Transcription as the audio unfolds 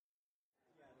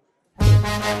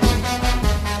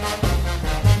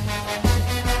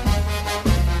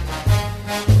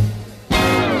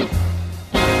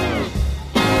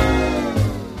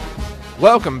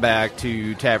Welcome back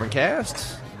to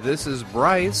Taverncast. This is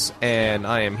Bryce, and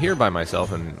I am here by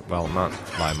myself, and, well, not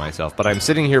by myself, but I'm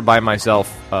sitting here by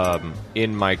myself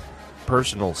in my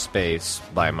personal space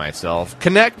by myself,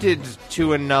 connected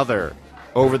to another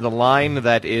over the line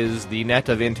that is the net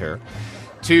of Inter,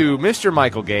 to Mr.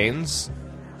 Michael Gaines.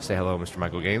 Say hello, Mr.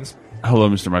 Michael Gaines. Hello,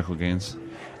 Mr. Michael Gaines.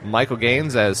 Michael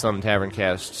Gaines, as some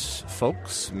Taverncast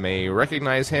folks may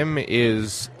recognize him,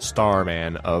 is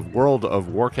Starman of World of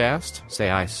Warcast. Say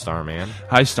hi, Starman.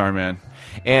 Hi, Starman.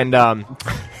 And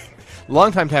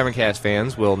longtime Taverncast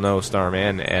fans will know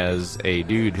Starman as a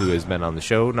dude who has been on the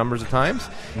show numbers of times,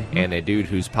 and a dude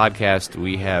whose podcast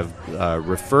we have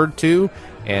referred to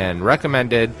and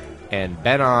recommended and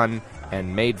been on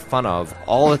and made fun of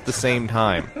all at the same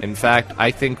time. In fact,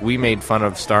 I think we made fun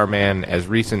of Starman as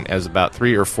recent as about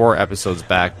 3 or 4 episodes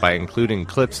back by including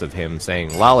clips of him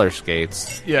saying roller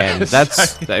skates. Yes,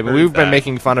 And we've been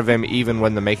making fun of him even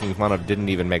when the making fun of didn't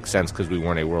even make sense because we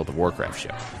weren't a World of Warcraft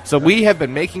show. So we have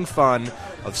been making fun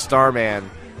of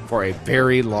Starman for a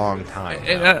very long time.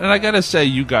 And I gotta say,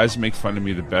 you guys make fun of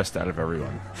me the best out of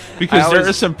everyone. Because there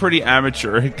are some pretty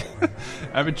amateurish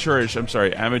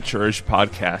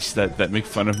podcasts that make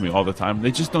fun of me all the time.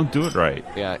 They just don't do it right.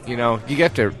 Yeah, you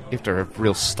have to have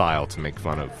real style to make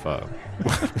fun of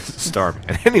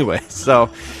Starman. Anyway, so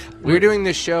we're doing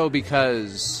this show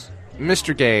because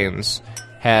Mr. Gaines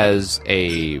has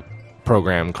a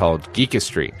program called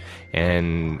Geekistry.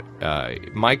 And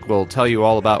Mike will tell you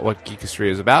all about what Geekistry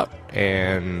is about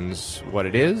and what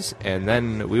it is, and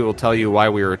then we will tell you why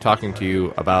we were talking to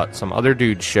you about some other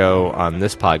dude's show on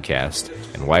this podcast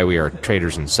and why we are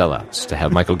traitors and sellouts to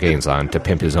have Michael Gaines on to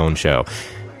pimp his own show.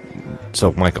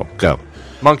 So, Michael, go.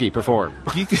 Monkey, perform.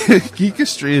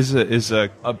 Geekistry is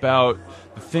about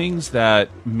things that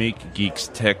make geeks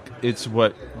tick. It's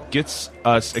what gets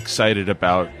us excited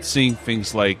about seeing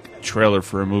things like trailer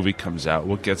for a movie comes out.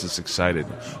 What gets us excited?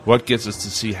 What gets us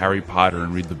to see Harry Potter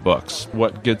and read the books?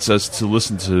 What gets us to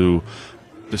listen to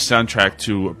the soundtrack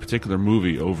to a particular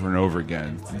movie over and over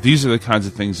again? These are the kinds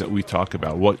of things that we talk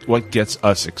about. What gets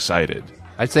us excited?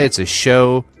 I'd say it's a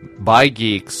show by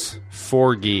geeks,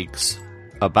 for geeks,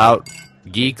 about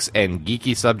geeks and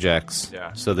geeky subjects,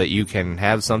 so that you can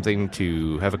have something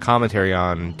to have a commentary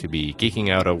on to be geeking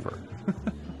out over.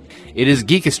 It is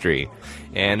Geekistry,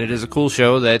 and it is a cool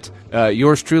show that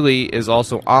yours truly is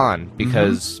also on,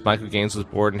 because Michael Gaines was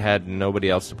bored and had nobody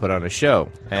else to put on a show.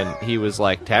 And he was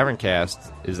like,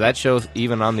 Taverncast, is that show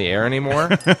even on the air anymore?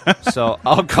 So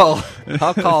I'll call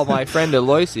my friend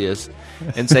Aloysius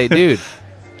and say, dude,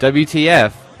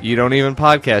 WTF, you don't even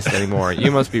podcast anymore. You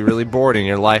must be really bored and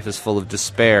your life is full of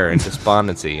despair and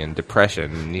despondency and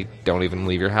depression, and you don't even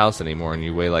leave your house anymore, and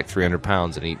you weigh like 300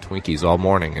 pounds and eat Twinkies all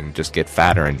morning and just get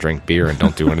fatter and drink beer and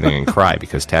don't do anything and cry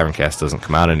because Taverncast doesn't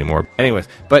come out anymore. Anyways,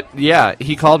 but yeah,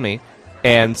 he called me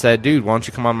and said, dude, why don't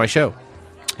you come on my show?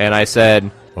 And I said,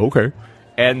 okay.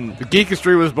 And the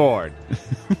Geekistry was born.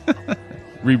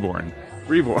 Reborn.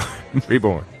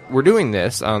 We're doing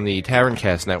this on the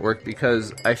Taverncast Network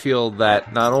because I feel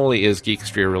that not only is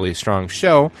Geekistry a really strong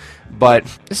show, but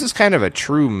this is kind of a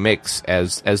true mix.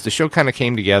 As the show kind of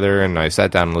came together and I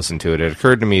sat down and listened to it, it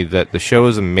occurred to me that the show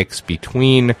is a mix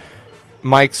between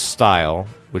Mike's style,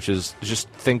 which is just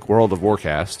think World of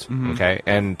Warcast, okay,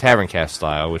 and Taverncast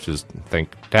style, which is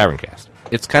think Taverncast.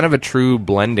 It's kind of a true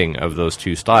blending of those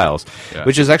two styles,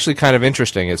 which is actually kind of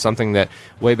interesting. It's something that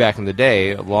way back in the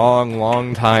day,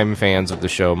 long time fans of the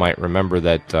show might remember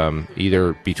that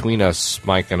either between us,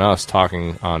 Mike and us,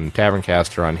 talking on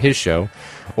Taverncast or on his show,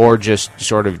 or just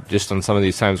on some of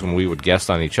these times when we would guest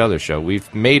on each other's show,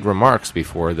 we've made remarks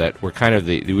before that we're kind of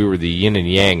we were the yin and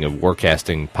yang of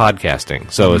Warcasting podcasting.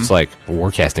 So it's like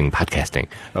Warcasting podcasting,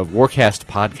 of Warcast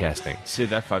podcasting. Say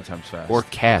that 5 times fast.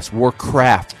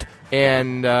 Warcraft.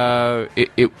 And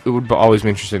it would always be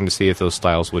interesting to see if those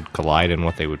styles would collide and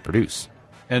what they would produce.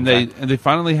 And they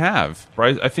finally have.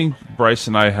 I think Bryce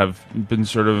and I have been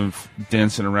sort of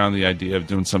dancing around the idea of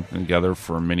doing something together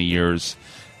for many years,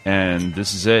 and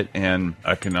this is it, and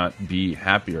I cannot be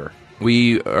happier.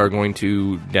 We are going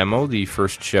to demo the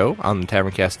first show on the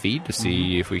Taverncast feed to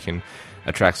see if we can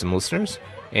attract some listeners.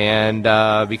 And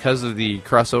because of the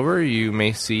crossover, you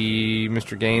may see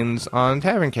Mr. Gaines on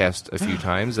Taverncast a few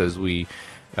times as we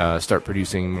start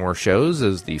producing more shows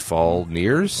as the fall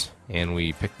nears and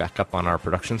we pick back up on our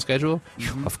production schedule.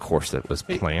 Of course that was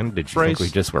planned. Did you Bryce, think we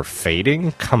just were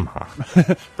fading? Come on.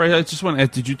 Bryce, I just want to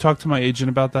ask, did you talk to my agent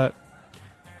about that?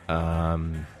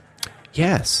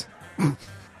 Yes.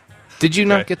 Did you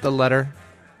not get the letter?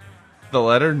 The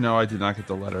letter? No, I did not get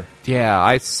the letter. Yeah,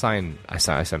 I signed a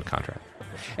contract.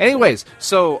 Anyways,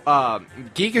 so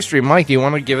Geekistry, Mike, do you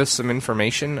want to give us some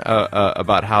information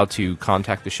about how to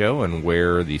contact the show and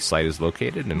where the site is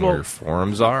located and where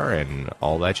forums are and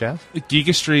all that jazz?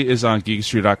 Geekistry is on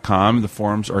geekistry.com. The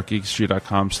forums are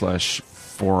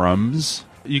geekistry.com/forums.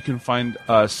 You can find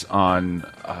us on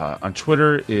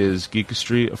Twitter is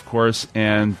Geekistry, of course,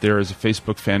 and there is a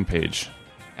Facebook fan page.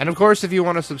 And, of course, if you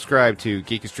want to subscribe to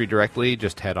Geekistry directly,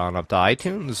 just head on up to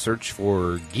iTunes, search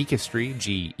for Geekistry,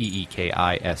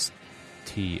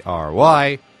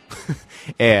 Geekistry,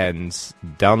 and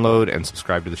download and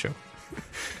subscribe to the show.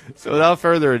 So without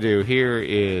further ado, here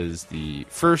is the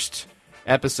first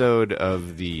episode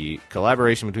of the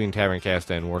collaboration between Taverncast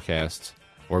and Warcast,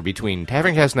 or between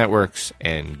Taverncast Networks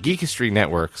and Geekistry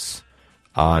Networks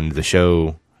on the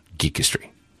show Geekistry.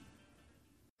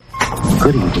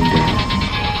 Good evening, Dave.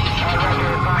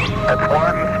 That's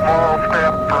one small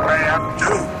step for man.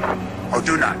 Do or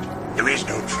do not. There is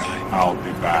no try. I'll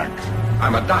be back.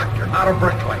 I'm a doctor, not a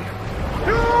bricklayer.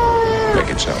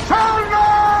 Make it so.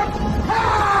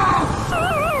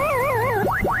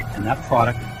 And that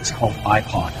product is called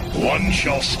iPod. One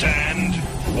shall stand,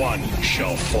 one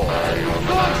shall fall.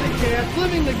 Dogs and cats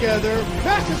living together,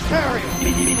 Cassius Carrier.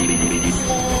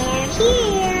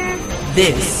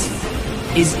 This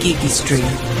is Geekistry.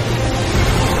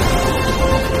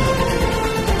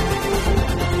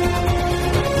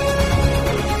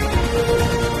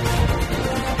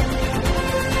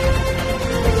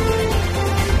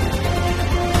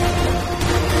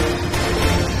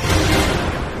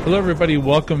 Hello, everybody.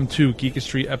 Welcome to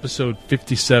Geekistry episode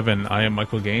 57. I am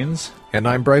Michael Gaines. And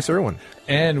I'm Bryce Irwin.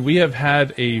 And we have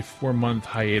had a 4-month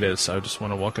hiatus. I just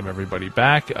want to welcome everybody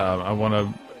back. I want to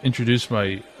introduce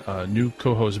my new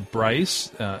co-host,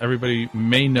 Bryce. Everybody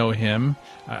may know him.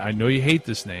 I know you hate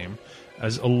this name,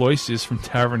 as Aloysius from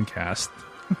Taverncast.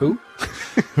 Who?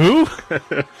 Who?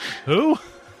 Who?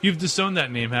 You've disowned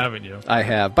that name, haven't you? I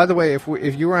have. By the way, if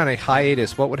you were on a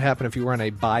hiatus, what would happen if you were on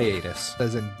a byeatus,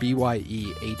 as in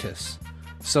B-Y-E-atus?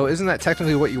 So isn't that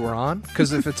technically what you were on?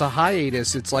 Because if it's a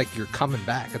hiatus, it's like you're coming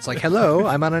back. It's like, hello,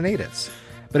 I'm on an atus.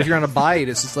 But if you're on a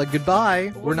byeatus, it's like,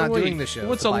 goodbye, we're not doing the show.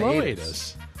 What's a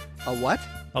low-atus? A what?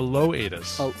 A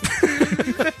low-atus. Oh.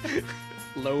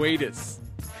 Low-atus.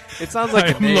 It sounds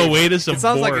like a name. Low-atus of It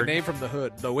sounds like a Borg. name from the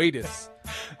hood. Low-atus.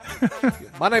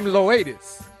 My name is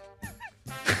Low-atus.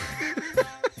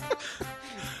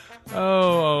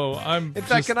 I'm. In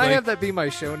fact, can I have that be my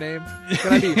show name?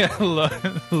 Can I be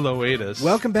Loatus?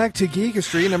 Welcome back to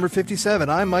Geekistry number 57.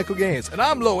 I'm Michael Gaines, and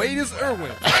I'm Loatus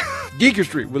Irwin.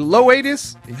 Geekistry with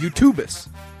Loatus and Utubus.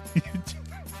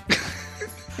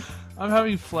 I'm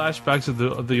having flashbacks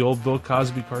of the old Bill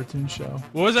Cosby cartoon show.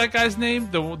 What was that guy's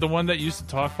name? The one that used to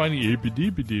talk funny?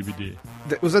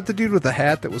 Was that the dude with the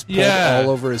hat that was pulled all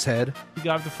over his head? He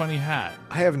got the funny hat.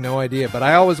 I have no idea, but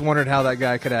I always wondered how that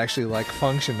guy could actually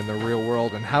function in the real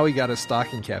world and how he got his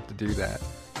stocking cap to do that.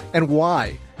 And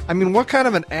why? I mean, what kind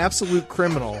of an absolute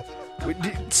criminal?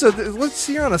 So let's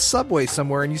see, you're on a subway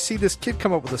somewhere and you see this kid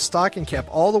come up with a stocking cap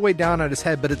all the way down at his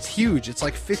head, but it's huge. It's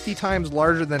like 50 times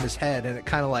larger than his head, and it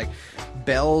kind of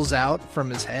bells out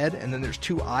from his head, and then there's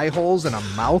 2 eye holes and a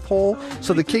mouth hole,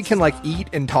 so the kid can eat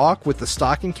and talk with the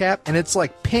stocking cap, and it's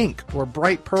pink or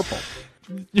bright purple.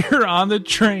 You're on the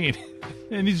train,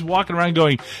 and he's walking around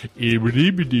going, He's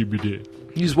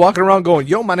walking around going,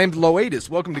 yo, my name's Loatus.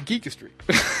 Welcome to Geekistry.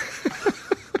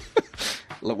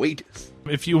 Loatus.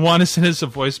 If you want to send us a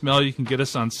voicemail, you can get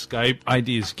us on Skype.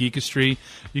 ID is Geekistry.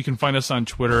 You can find us on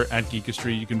Twitter at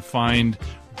Geekistry. You can find...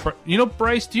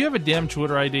 Bryce, do you have a damn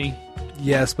Twitter ID?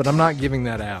 Yes, but I'm not giving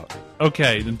that out.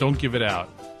 Okay, then don't give it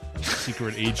out.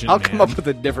 Secret agent I'll come up with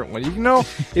a different one.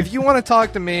 If you want to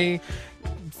talk to me,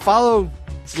 follow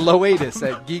Loatus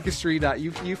at Geekistry.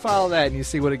 You follow that and you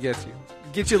see what it gets you.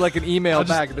 Get you an email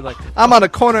back and be like, I'm on a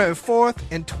corner at 4th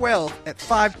and 12th at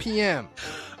 5 p.m.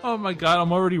 Oh my god,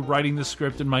 I'm already writing the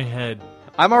script in my head.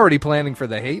 I'm already planning for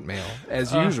the hate mail,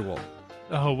 as usual.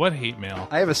 Oh, what hate mail?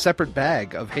 I have a separate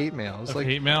bag of hate mails.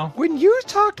 Hate mail? When you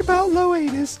talked about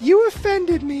Loatus, you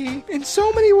offended me in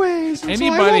so many ways, and so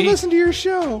I won't listen to your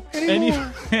show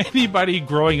anymore. Anybody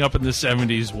growing up in the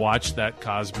 70s watched that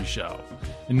Cosby show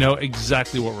and know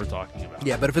exactly what we're talking about.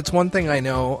 Yeah, but if it's one thing I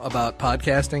know about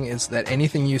podcasting, it's that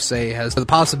anything you say has the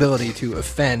possibility to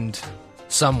offend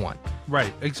someone.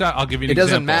 Right, exactly. I'll give you an example.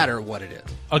 It doesn't matter what it is.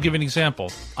 I'll give you an example.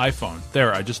 iPhone.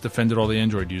 There, I just offended all the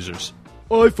Android users.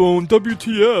 iPhone,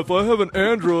 WTF, I have an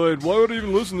Android. Why would I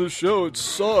even listen to this show? It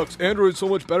sucks. Android's so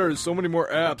much better. There's so many more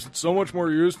apps. It's so much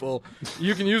more useful.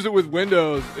 You can use it with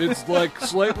Windows. It's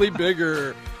slightly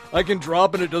bigger. I can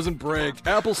drop and it doesn't break.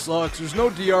 Apple sucks. There's no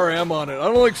DRM on it. I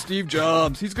don't like Steve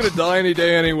Jobs. He's gonna die any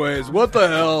day anyways. What the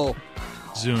hell?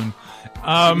 Zune.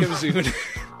 Zune.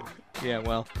 Yeah,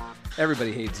 well,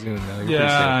 everybody hates Zune, though. You're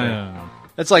I don't know.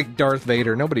 That's like Darth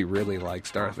Vader. Nobody really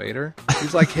likes Darth Vader.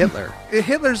 He's like Hitler.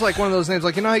 Hitler's like one of those names.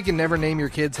 Like, you know how you can never name your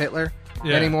kids Hitler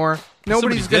anymore? No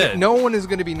one is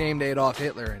going to be named Adolf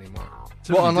Hitler anymore.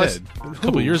 Somebody did. A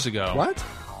couple years ago. What?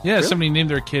 Yeah, Really? somebody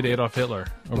named their kid Adolf Hitler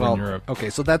over in Europe.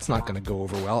 Okay, so that's not going to go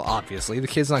over well, obviously. The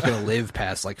kid's not going to live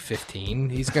past, like, 15.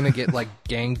 He's going to get, like,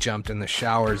 gang jumped in the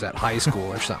showers at high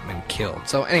school or something and killed.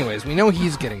 So, anyways, we know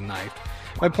he's getting knifed.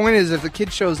 My point is, if the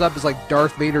kid shows up as, like,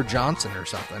 Darth Vader Johnson or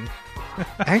something...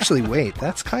 Actually, wait,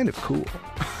 that's kind of cool.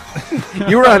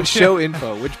 You were on show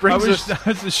info, which brings us...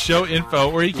 That's the show info,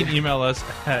 or you can email us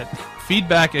at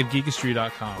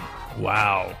feedback@geekistry.com.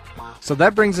 Wow. So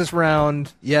that brings us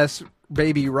round, yes,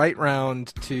 baby, right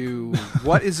round to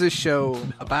what is this show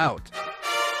about?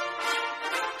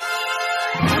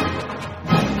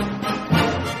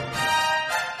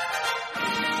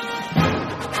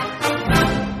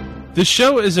 The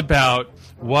show is about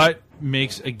what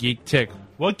makes a geek tick.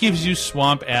 What gives you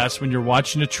swamp ass when you're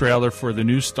watching a trailer for the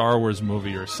new Star Wars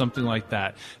movie or something like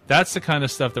that? That's the kind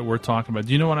of stuff that we're talking about.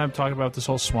 Do you know what I'm talking about, this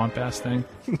whole swamp ass thing?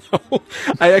 No.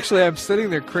 I'm sitting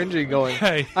there cringing going,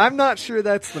 hey, I'm not sure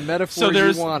that's the metaphor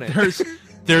you wanted.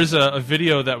 There's a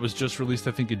video that was just released,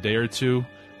 I think, a day or two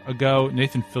ago.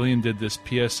 Nathan Fillion did this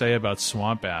PSA about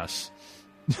swamp ass.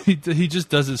 He just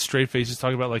does it straight face. He's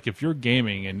talking about, like, if you're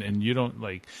gaming and you don't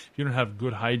have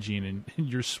good hygiene and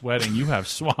you're sweating, you have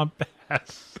swamp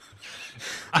ass.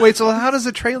 Wait, so how does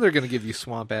a trailer going to give you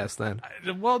swamp ass then?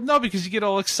 Well, no, because you get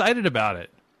all excited about it.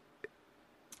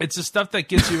 It's the stuff that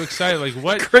gets you excited. Like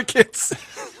what? Crickets.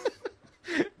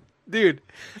 Dude,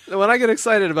 when I get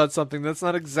excited about something, that's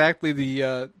not exactly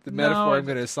the metaphor I'm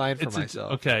going to assign for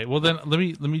myself. Okay, well then let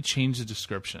me change the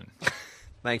description.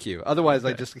 Thank you. Otherwise,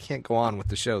 I just can't go on with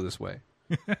the show this way.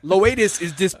 Loetus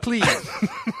is displeased.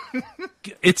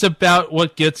 It's about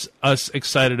what gets us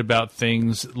excited about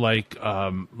things like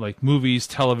movies,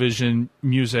 television,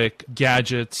 music,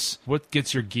 gadgets. What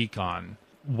gets your geek on?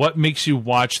 What makes you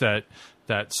watch that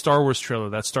Star Wars trailer,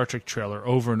 that Star Trek trailer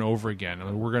over and over again?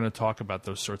 And we're going to talk about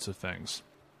those sorts of things.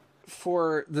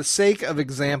 For the sake of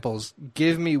examples,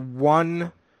 give me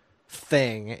one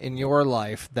thing in your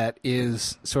life that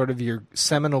is sort of your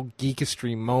seminal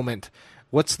geekistry moment.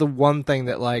 What's the one thing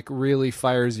that like really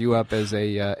fires you up as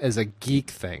a geek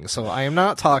thing? So I am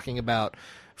not talking about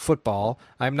football.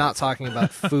 I'm not talking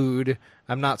about food.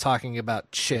 I'm not talking about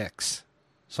chicks.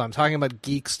 So I'm talking about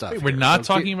geek stuff. Wait, we're not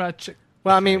talking about chicks.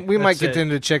 Well, I mean, we might get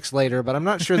into chicks later, but I'm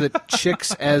not sure that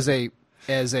chicks as a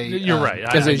you're right.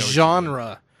 As a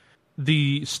genre.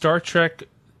 The Star Trek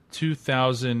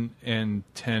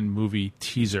 2010 movie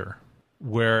teaser,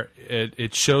 where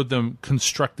it showed them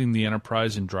constructing the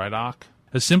Enterprise in dry dock.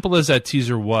 As simple as that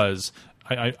teaser was,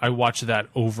 I watched that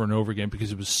over and over again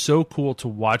because it was so cool to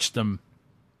watch them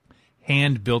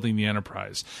hand building the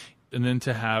Enterprise, and then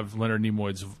to have Leonard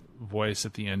Nimoy's voice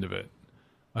at the end of it,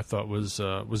 I thought was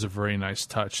a very nice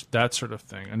touch. That sort of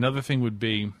thing. Another thing would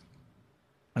be,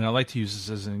 and I like to use this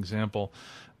as an example,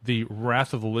 the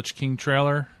Wrath of the Lich King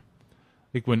trailer.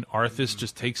 Like when Arthas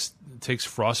just takes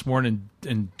Frostmourne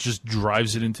and just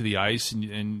drives it into the ice,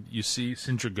 and you see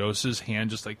Sindragosa's hand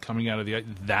just like coming out of the ice.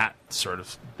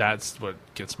 That's what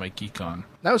gets my geek on.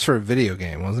 That was for a video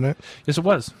game, wasn't it? Yes, it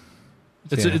was.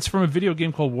 It's from a video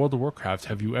game called World of Warcraft.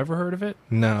 Have you ever heard of it?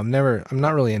 No, I'm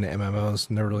not really into MMOs.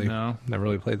 Never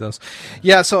really played those.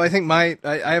 Yeah, so I think I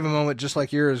have a moment just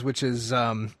like yours, which is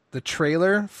the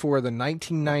trailer for the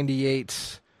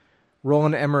 1998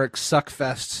 Roland Emmerich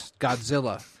Suckfest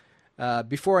Godzilla.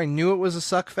 Before I knew it was a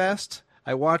Suckfest,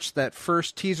 I watched that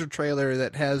first teaser trailer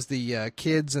that has the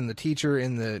kids and the teacher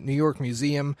in the New York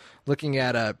Museum looking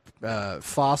at a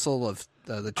fossil of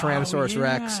the Tyrannosaurus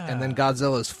Rex, and then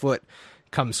Godzilla's foot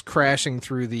comes crashing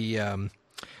through the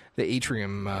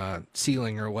atrium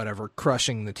ceiling or whatever,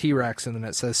 crushing the T-Rex, and then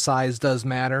it says, "Size does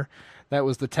matter." That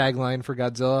was the tagline for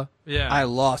Godzilla. Yeah. I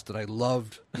lost it. I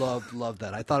loved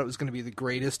that. I thought it was going to be the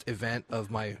greatest event of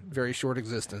my very short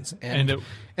existence. And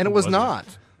it was not.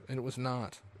 And it was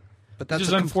not. But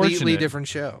that's a completely different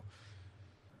show.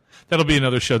 That'll be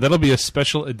another show. That'll be a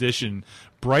special edition.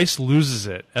 Bryce loses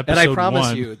it. Episode 1. And I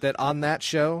promise you that on that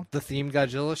show, the themed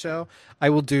Godzilla show, I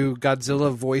will do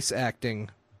Godzilla voice acting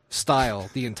style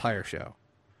the entire show.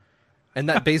 And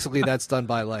that basically that's done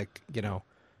by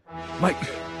Mike,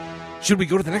 should we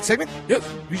go to the next segment? Yes,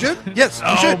 we should. Yes,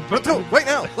 we should. Let's go right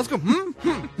now. Let's go.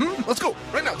 Let's go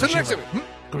right now to the next segment.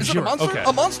 Is it a monster? Okay.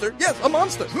 A monster? Yes, a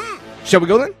monster. Shall we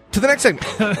go then to the next segment?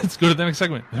 Let's go to the next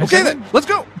segment. Okay, then. Let's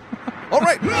go. All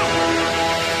right.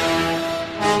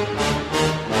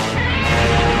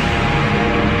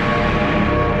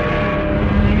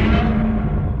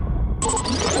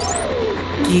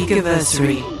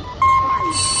 Geekiversary.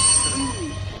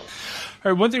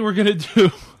 All right, one thing we're going to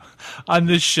do on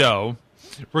this show,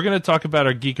 we're going to talk about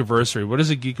our Geekiversary. What is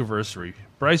a Geekiversary?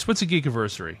 Bryce, what's a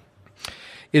Geekiversary?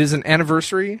 It is an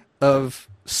anniversary of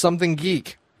something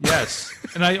geek. Yes,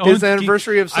 and it's an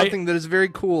anniversary of something that is very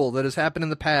cool that has happened in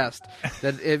the past.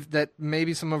 that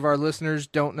maybe some of our listeners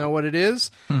don't know what it is.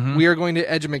 Mm-hmm. We are going to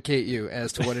educate you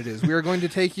as to what it is. We are going to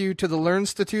take you to the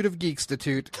Learnstitute of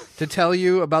Geekstitute to tell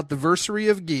you about the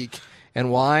versary of geek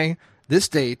and why this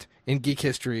date in geek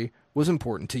history was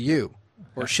important to you,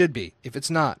 or should be. If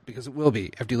it's not, because it will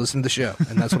be after you listen to the show,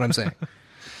 and that's what I'm saying.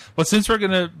 Well, since we're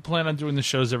going to plan on doing the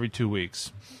shows every 2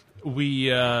 weeks.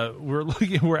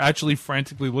 We're actually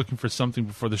frantically looking for something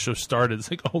before the show started. It's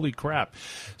like, holy crap.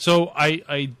 So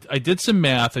I did some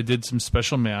math. I did some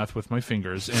special math with my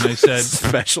fingers, and I said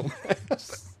special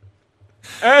math.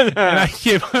 and I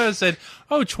said,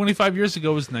 25 years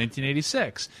ago was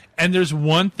 1986. And there's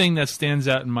one thing that stands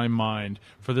out in my mind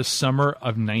for the summer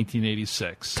of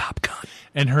 1986. Top Gun.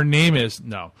 And her name is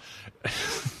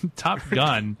Top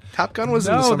Gun. Top Gun was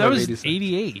in the summer that of was 86.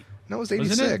 88. No, it was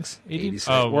 86. 86.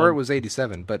 Oh, or it was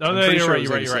 87, but I'm no, pretty you're sure right, it was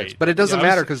you're 86. right. But it doesn't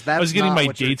matter because that's I was getting not my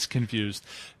what dates confused.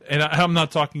 And I'm not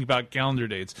talking about calendar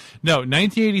dates. No,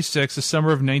 1986, the summer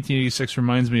of 1986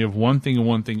 reminds me of one thing and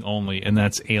one thing only, and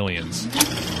that's Aliens.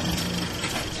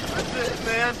 That's it,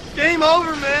 man. Game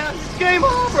over, man. Game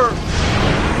over.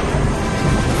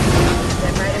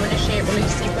 Step right into shape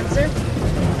release sequencer.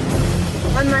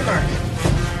 On my mark.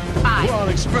 5. We're on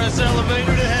express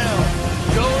elevator to hell.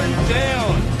 Going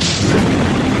down.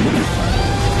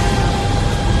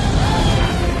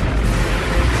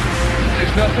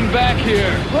 There's nothing back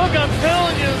here. Look, I'm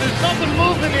telling you, there's nothing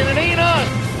moving and it ain't us.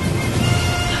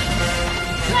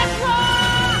 Let's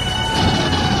rock!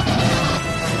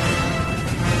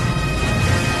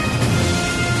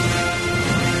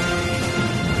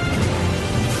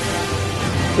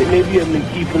 Hey, maybe you haven't been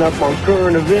keeping up on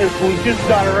current events, but we just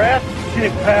got our ass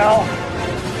kicked, pal.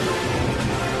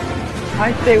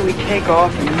 I say we take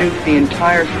off and nuke the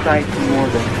entire site from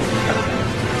orbit.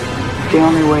 It's the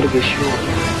only way to be sure.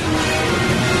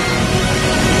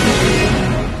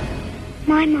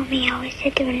 My mommy always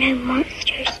said there were no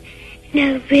monsters,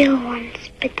 no real ones,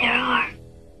 but there are.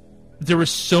 There was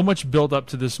so much build up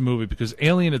to this movie because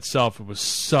Alien itself was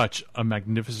such a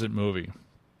magnificent movie.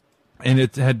 And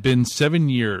it had been 7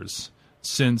 years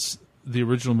since the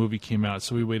original movie came out,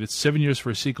 so we waited 7 years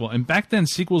for a sequel. And back then,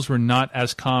 sequels were not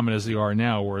as common as they are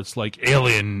now, where it's like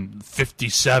Alien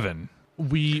 57.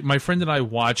 My friend and I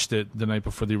watched it the night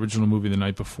before, the original movie the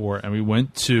night before, and we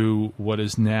went to what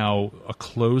is now a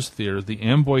closed theater, the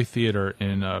Amboy Theater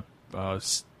in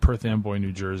Perth Amboy,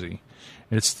 New Jersey.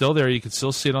 And it's still there. You can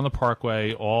still see it on the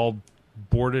Parkway, all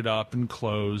boarded up and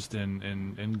closed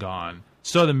and gone.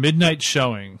 So the midnight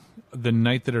showing, the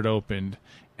night that it opened,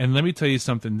 and let me tell you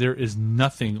something, there is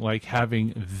nothing like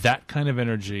having that kind of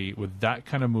energy with that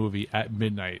kind of movie at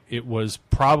midnight. It was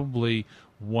probably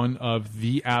one of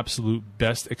the absolute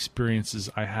best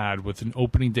experiences I had with an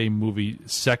opening day movie,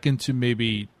 second to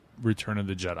maybe Return of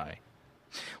the Jedi.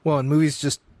 Well, and movies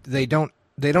just they don't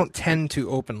tend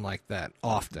to open like that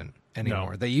often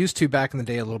anymore. No. They used to back in the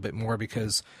day a little bit more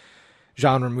because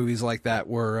genre movies like that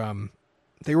were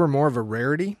they were more of a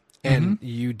rarity. And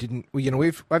you didn't,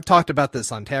 I've talked about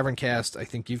this on Taverncast. I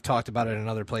think you've talked about it in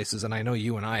other places, and I know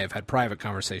you and I have had private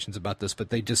conversations about this,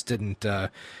 but they just didn't,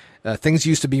 things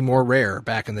used to be more rare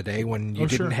back in the day when you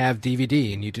didn't have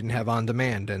DVD and you didn't have on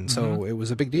demand, and so it was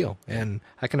a big deal. And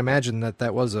I can imagine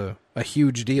that was a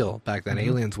huge deal back then.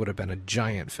 Aliens would have been a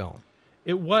giant film.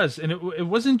 It was, and it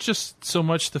wasn't just so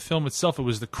much the film itself, it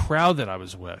was the crowd that I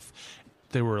was with.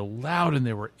 They were loud and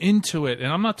they were into it,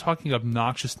 and I'm not talking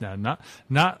obnoxious now,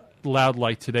 not loud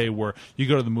like today where you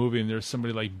go to the movie and there's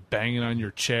somebody like banging on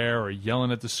your chair or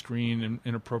yelling at the screen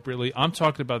inappropriately. I'm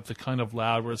talking about the kind of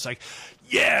loud where it's like,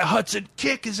 yeah, Hudson,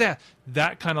 kick his ass.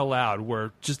 That kind of loud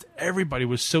where just everybody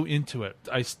was so into it.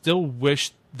 I still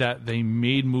wish that they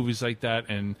made movies like that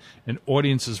and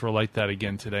audiences were like that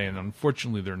again today, and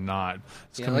unfortunately they're not.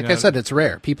 Like I said, it's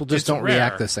rare. People just don't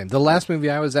react the same. The last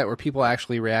movie I was at where people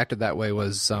actually reacted that way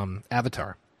was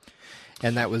Avatar.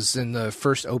 And that was in the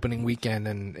first opening weekend,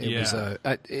 and it was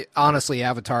honestly,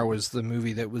 Avatar was the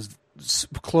movie that was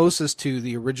closest to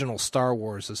the original Star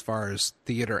Wars as far as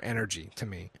theater energy to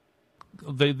me.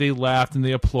 they laughed and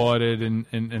they applauded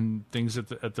and things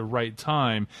at the right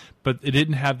time, but it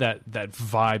didn't have that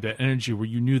vibe, that energy where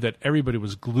you knew that everybody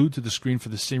was glued to the screen for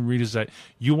the same reasons that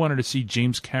you wanted to see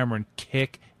James Cameron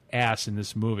kick ass in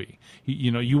this movie.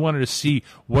 You wanted to see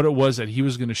what it was that he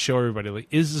was going to show everybody. Like,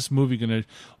 is this movie going to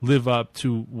live up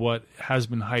to what has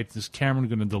been hyped? Is Cameron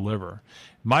going to deliver?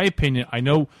 My opinion, I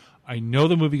know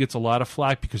the movie gets a lot of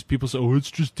flack because people say, "Oh,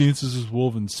 it's just Dances with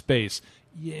Wolves in space."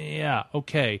 Yeah,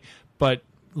 okay, but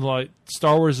like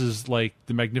Star Wars is like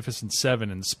the Magnificent Seven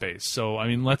in space. So I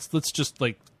mean, let's just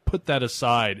like put that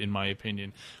aside. In my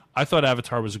opinion, I thought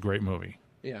Avatar was a great movie.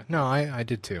 Yeah, no, I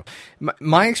did too.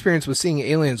 My experience with seeing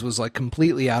Aliens was like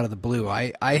completely out of the blue.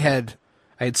 I had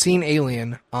seen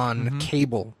Alien on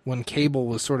cable when cable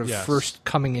was sort of first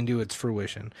coming into its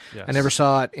fruition. Yes. I never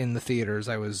saw it in the theaters.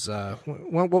 I was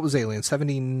what was Alien,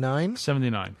 79?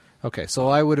 79. Okay, so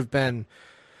I would have been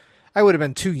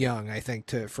too young, I think,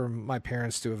 for my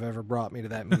parents to have ever brought me to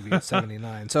that movie at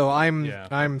 79. So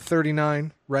I'm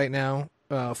 39 right now.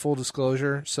 Full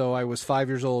disclosure, so I was 5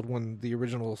 years old when the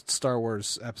original Star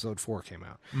Wars Episode 4 came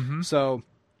out. Mm-hmm. So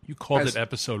you called it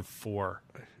Episode 4.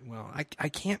 Well, I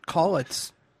can't call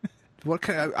it.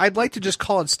 I'd like to just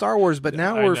call it Star Wars, but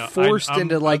now we're forced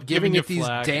into like giving it these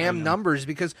damn numbers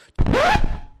because.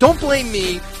 Don't blame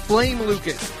me, blame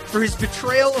Lucas for his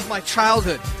betrayal of my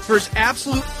childhood, for his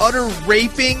absolute utter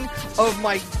raping of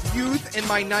my youth and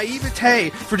my naivete,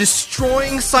 for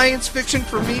destroying science fiction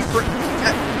for me.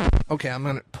 Okay, I'm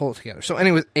going to pull it together. So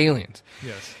anyways, Aliens.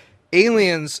 Yes.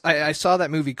 Aliens, I saw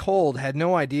that movie cold, had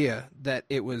no idea that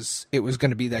it was going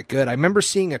to be that good. I remember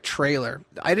seeing a trailer.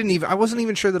 I wasn't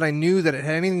even sure that I knew that it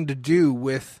had anything to do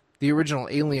with the original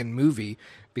Alien movie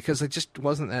because I just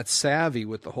wasn't that savvy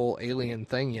with the whole Alien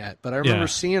thing yet. But I remember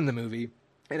seeing the movie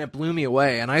and it blew me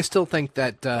away. And I still think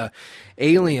that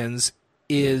Aliens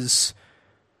is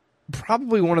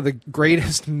probably one of the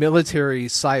greatest military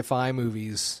sci-fi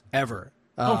movies ever.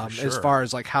 Sure. As far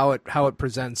as like how it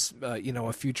presents,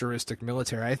 a futuristic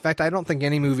military. In fact, I don't think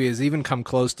any movie has even come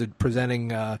close to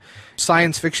presenting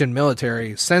science fiction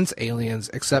military since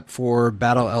Aliens, except for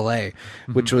Battle L.A.,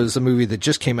 which was a movie that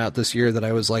just came out this year that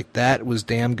I was like, that was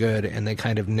damn good, and they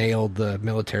kind of nailed the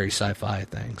military sci-fi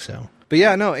thing. So, but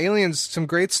yeah, no, Aliens, some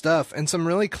great stuff, and some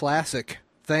really classic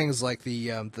things like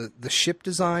the ship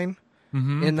design.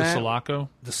 In that,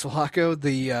 the Sulaco,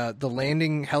 the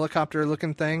landing helicopter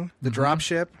looking thing, the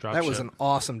dropship. That was an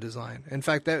awesome design. In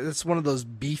fact, that's one of those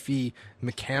beefy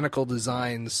mechanical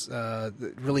designs,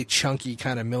 really chunky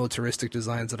kind of militaristic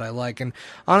designs that I like. And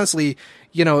honestly,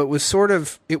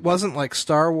 it wasn't like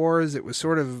Star Wars. It was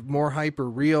sort of more hyper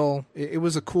real. It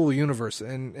was a cool universe,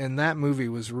 and that movie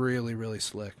was really, really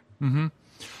slick. Mm-hmm.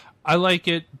 I like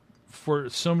it for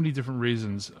so many different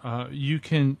reasons. You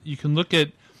can look at.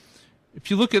 If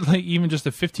you look at like even just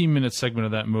a 15-minute segment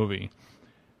of that movie,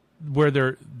 where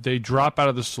they drop out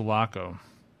of the Sulaco,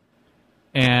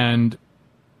 and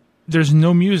there's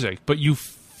no music, but you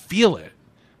feel it.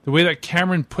 The way that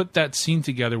Cameron put that scene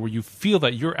together, where you feel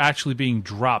that you're actually being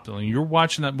dropped, and you're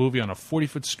watching that movie on a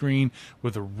 40-foot screen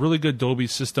with a really good Dolby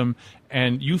system,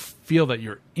 and you feel that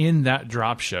you're in that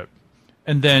dropship,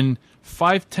 and then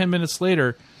 5-10 minutes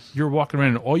later, you're walking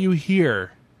around, and all you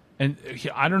hear. And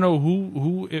I don't know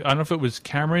who I don't know if it was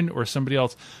Cameron or somebody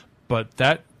else, but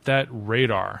that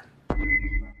radar,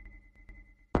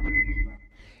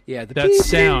 that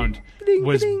sound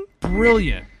was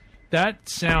brilliant. That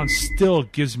sound still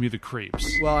gives me the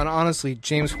creeps. Well, and honestly,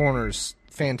 James Horner's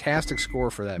fantastic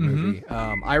score for that movie.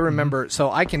 I remember,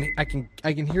 so I can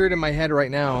hear it in my head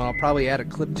right now, and I'll probably add a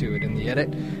clip to it in the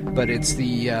edit. But it's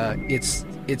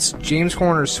it's James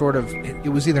Horner's sort of, it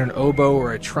was either an oboe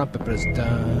or a trumpet, but it's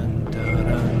dun dun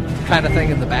dun kind of thing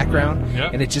in the background,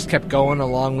 and it just kept going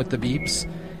along with the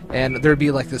beeps. And there'd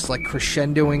be like this like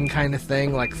crescendoing kind of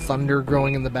thing, like thunder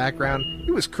growing in the background.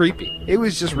 It was creepy. It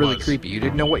was just really creepy. You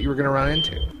didn't know what you were going to run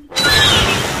into.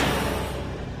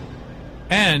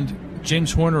 And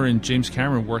James Horner and James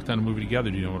Cameron worked on a movie together.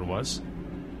 Do you know what it was?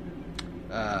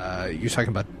 You're talking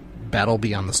about Battle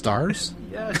Beyond the Stars?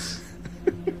 Yes.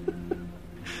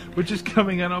 Which is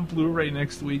coming out on Blu-ray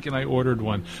next week, and I ordered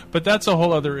one. But that's a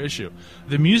whole other issue.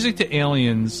 The music to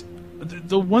Aliens,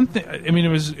 the one thing, I mean, it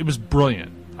was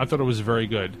brilliant. I thought it was very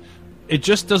good. It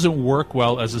just doesn't work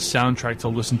well as a soundtrack to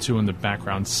listen to in the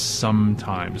background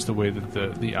sometimes, the way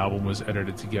that the album was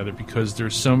edited together, because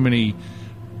there's so many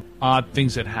odd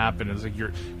things that happen. It's like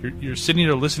you're sitting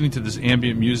there listening to this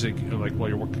ambient music like while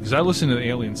you're working. Because I listen to the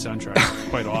Alien soundtrack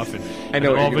quite often. I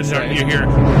know. And all of a sudden you hear.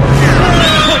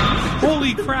 like,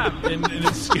 holy crap! And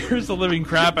it scares the living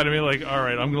crap out of me. Like, all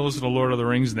right, I'm going to listen to Lord of the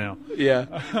Rings now.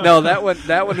 Yeah, no, that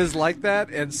one is like that,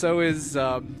 and so is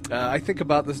I think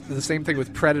about the same thing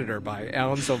with Predator by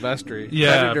Alan Silvestri.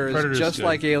 Yeah, Predator is just good.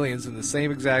 like Aliens in the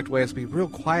same exact way. It's be real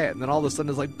quiet, and then all of a sudden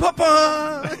it's like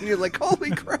Papa, and you're like,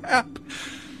 holy crap.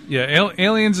 Yeah,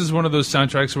 Aliens is one of those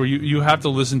soundtracks where you have to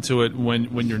listen to it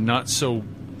when you're not so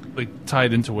like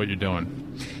tied into what you're doing.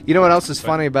 You know what else is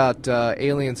funny about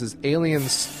Aliens is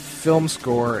Aliens film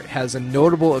score has a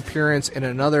notable appearance in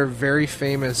another very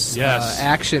famous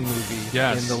action movie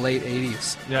in the late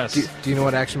 80s. Yes. Do you know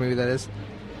what action movie that is?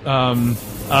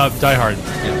 Die Hard.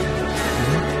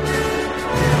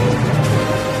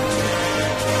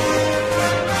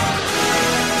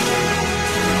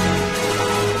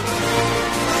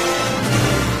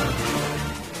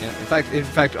 In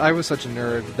fact, I was such a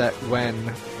nerd that when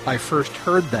I first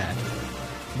heard that,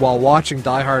 while watching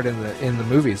Die Hard in the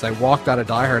movies, I walked out of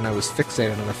Die Hard and I was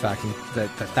fixated on the fact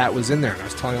that was in there. And I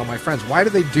was telling all my friends, why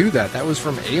did they do that? That was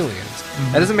from Aliens.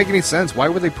 Mm-hmm. That doesn't make any sense. Why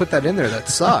would they put that in there? That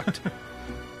sucked.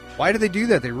 Why did they do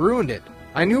that? They ruined it.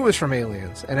 I knew it was from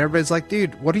Aliens. And everybody's like,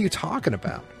 dude, what are you talking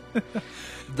about?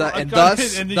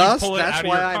 Thus, that's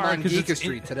why I'm on Geek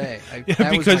Street today.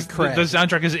 Because the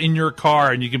soundtrack is in your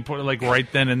car and you can put it like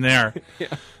right then and there.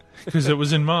 Because it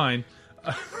was in mine.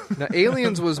 Now,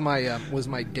 Aliens was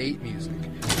my date music.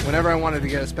 Whenever I wanted to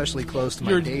get especially close to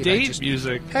my date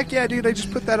music. Heck yeah, dude! I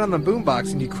just put that on the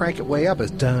boombox and you crank it way up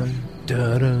as dun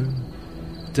dun dun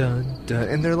dun dun,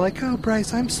 and they're like, "Oh,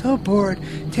 Bryce, I'm so bored.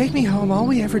 Take me home. All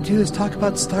we ever do is talk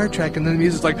about Star Trek." And then the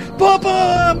music's like, "Bum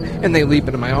bum," and they leap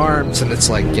into my arms, and it's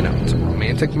like, it's a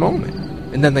romantic moment.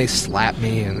 And then they slap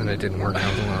me, and then it didn't work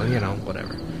out well.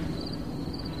 Whatever.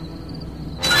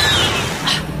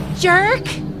 Jerk.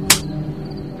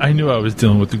 I knew I was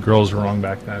dealing with the girls wrong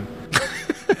back then.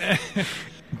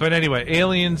 But anyway,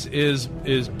 Aliens is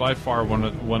by far one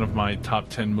of my top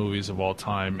 10 movies of all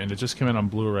time, and it just came out on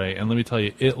Blu-ray. And let me tell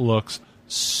you, it looks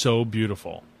so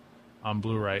beautiful on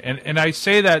Blu-ray. And I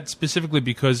say that specifically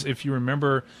because if you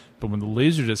remember, but when the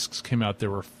Laserdiscs came out, they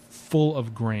were full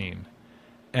of grain.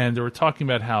 And they were talking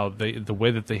about how the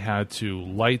way that they had to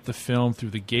light the film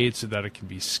through the gate so that it can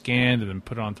be scanned and then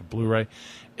put it onto Blu-ray.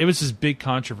 It was this big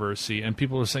controversy, and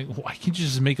people were saying, why can't you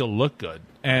just make it look good?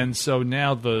 And so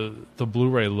now the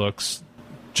Blu-ray looks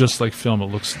just like film. It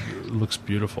looks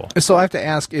beautiful. So I have to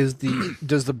ask, does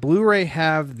the Blu-ray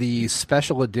have the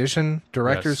special edition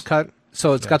director's cut?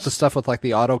 So it's got the stuff with like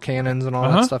the autocannons and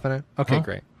all that stuff in it? Okay,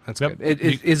 great. That's good.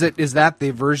 Is that the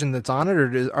version that's on it,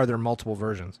 or are there multiple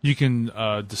versions? You can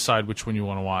decide which one you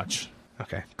want to watch.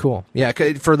 Okay, cool. Yeah,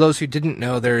 for those who didn't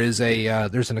know, there's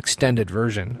an extended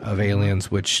version of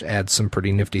Aliens which adds some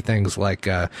pretty nifty things like,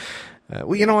 well,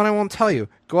 you know what, I won't tell you.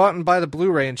 Go out and buy the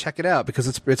Blu-ray and check it out because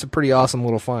it's a pretty awesome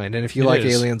little find. And if you like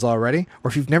Aliens already, or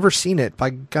if you've never seen it,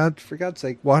 for God's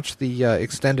sake, watch the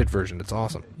extended version. It's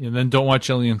awesome. And then don't watch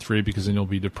Alien 3 because then you'll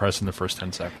be depressed in the first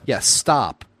 10 seconds. Yes,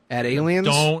 stop. At Aliens,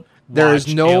 there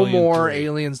is no Alien more 3.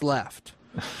 Aliens left.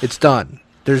 It's done.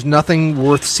 There's nothing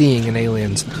worth seeing in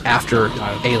Aliens after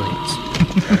Aliens.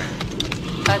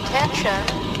 Attention,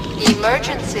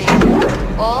 emergency.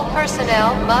 All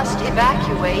personnel must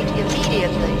evacuate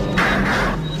immediately.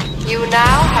 You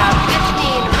now have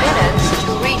 15 minutes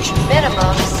to reach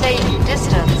minimum safe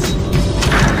distance.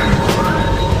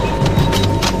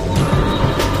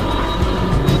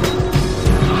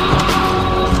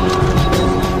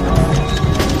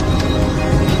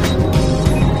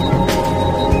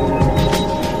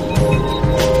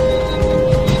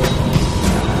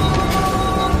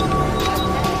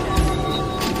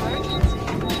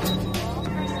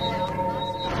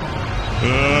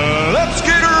 Let's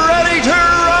get ready to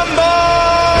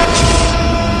rumble!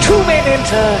 2 men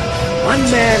enter,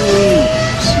 1 man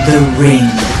leaves. The Ring.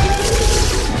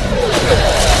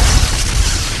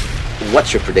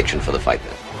 What's your prediction for the fight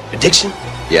then? Prediction?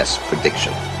 Yes,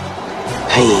 prediction.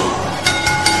 Pain.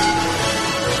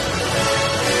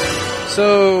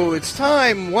 So it's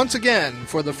time, once again,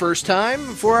 for the first time,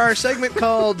 for our segment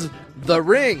called The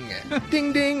Ring.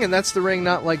 Ding ding, and that's The Ring,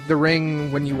 not like The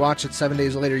Ring when you watch it 7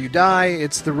 days later you die.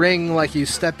 It's The Ring like you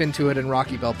step into it and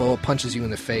Rocky Balboa punches you in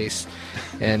the face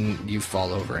and you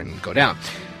fall over and go down.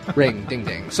 Ring, ding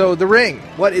ding. So The Ring.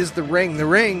 What is The Ring? The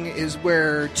Ring is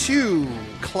where two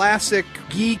classic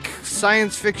geek,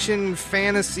 science fiction,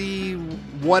 fantasy,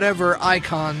 whatever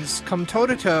icons come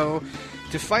toe-to-toe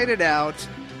to fight it out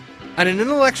on an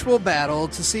intellectual battle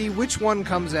to see which one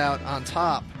comes out on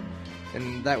top.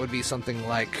 And that would be something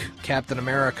like Captain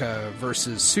America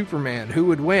versus Superman. Who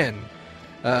would win?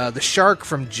 The shark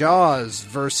from Jaws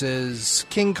versus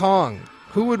King Kong.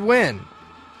 Who would win?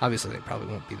 Obviously, they probably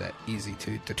won't be that easy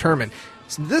to determine.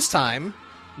 So this time,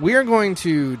 we are going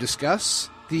to discuss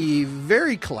the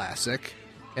very classic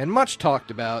and much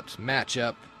talked about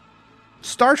matchup,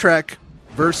 Star Trek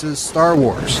versus Star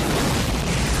Wars.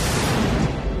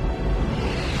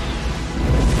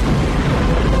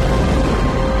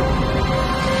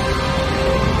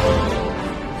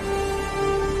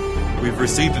 We've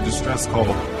received a distress call.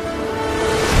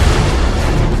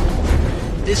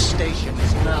 This station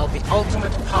is now the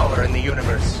ultimate power in the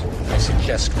universe. I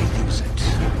suggest we use it.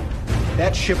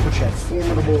 That ship, which had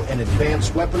formidable and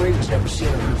advanced weaponry, was never seen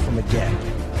or heard from again.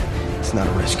 It's not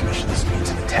a rescue mission. This means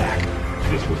an attack.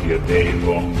 This will be a day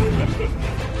long remembered.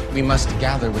 We must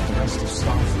gather with the rest of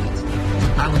Starfleet to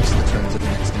balance the terms of the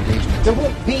next engagement. There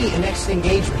won't be a next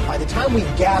engagement. By the time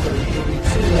we've gathered, it'll be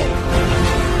too late.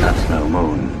 That's no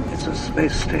moon. It's a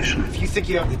space station. If you think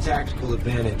you have the tactical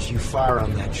advantage, you fire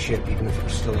on that ship, even if we're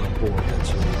still on board.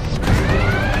 That's right.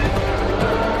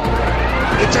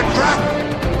 It's a trap!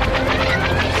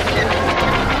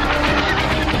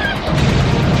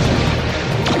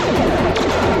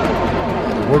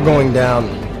 We're going down.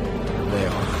 They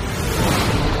are.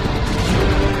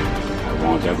 I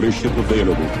want every ship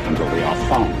available until they are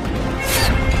found.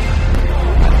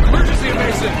 Emergency,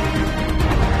 Mason!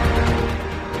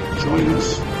 Join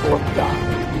us or die.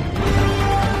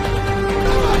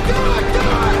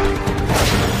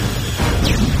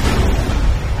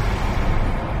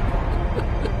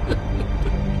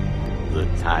 The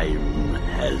time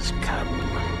has come.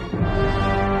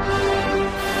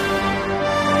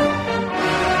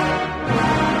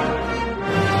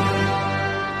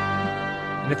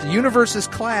 And if the universes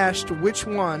clashed, which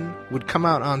one would come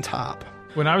out on top?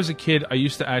 When I was a kid, I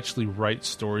used to actually write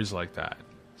stories like that.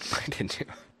 I didn't do.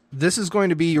 This is going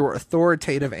to be your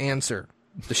authoritative answer.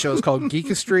 The show is called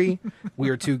Geekistry. We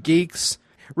are two geeks.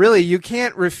 Really, you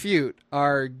can't refute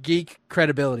our geek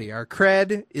credibility. Our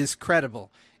cred is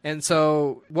credible. And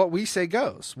so what we say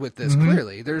goes with this,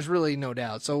 clearly. There's really no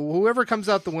doubt. So whoever comes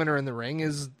out the winner in the ring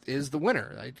is the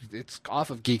winner. It's off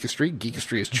of Geekistry.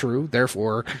 Geekistry is true,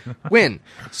 therefore win.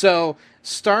 So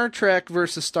Star Trek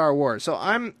versus Star Wars. So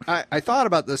I thought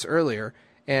about this earlier,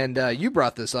 and you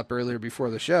brought this up earlier before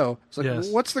the show. It's like,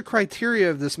 Yes. What's the criteria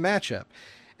of this matchup?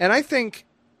 And I think,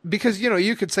 because,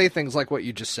 you could say things like what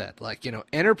you just said, like,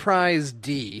 Enterprise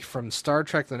D from Star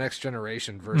Trek The Next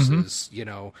Generation versus,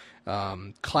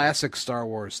 classic Star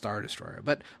Wars Star Destroyer.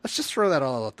 But let's just throw that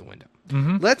all out the window.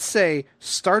 Let's say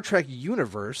Star Trek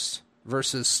Universe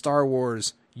versus Star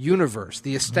Wars Universe,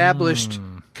 the established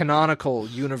canonical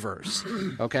universe.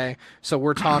 Okay? So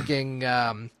we're talking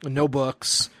no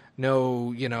books,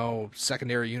 no,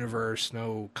 secondary universe,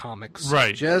 no comics.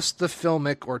 Right. Just the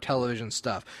filmic or television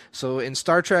stuff. So in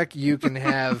Star Trek, you can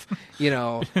have,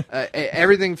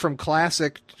 everything from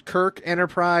classic Kirk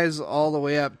Enterprise all the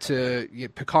way up to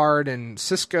Picard and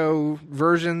Cisco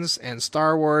versions. And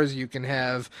Star Wars, you can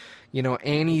have,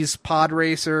 Annie's Pod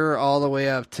Racer all the way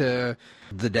up to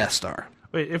the Death Star.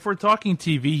 Wait, if we're talking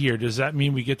TV here, does that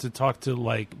mean we get to talk to,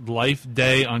 Life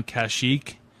Day on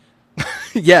Kashyyyk?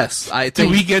 Yes, I think.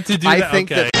 Do we get to do I that?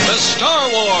 think Okay. that The Star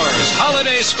Wars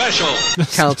Holiday Special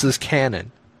counts as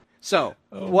canon. So,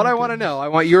 what I want to know, I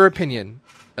want your opinion,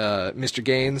 Mr.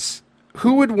 Gaines.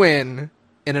 Who would win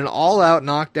in an all-out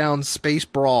knockdown space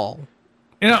brawl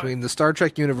between the Star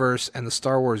Trek universe and the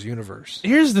Star Wars universe?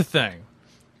 Here's the thing.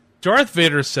 Darth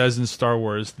Vader says in Star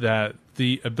Wars that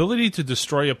the ability to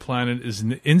destroy a planet is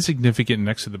insignificant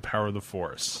next to the power of the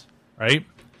Force, right?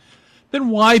 Then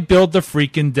why build the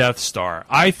freaking Death Star?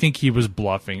 I think he was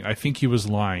bluffing. I think he was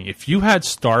lying. If you had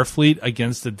Starfleet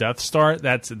against the Death Star,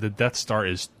 the Death Star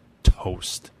is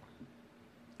toast.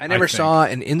 I never saw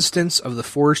an instance of the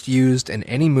Force used in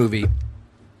any movie,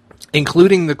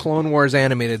 including the Clone Wars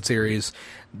animated series,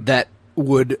 that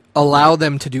would allow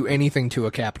them to do anything to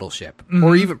a capital ship,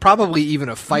 or probably even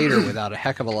a fighter without a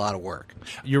heck of a lot of work.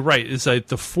 You're right. It's like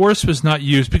the Force was not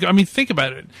used because, think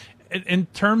about it. In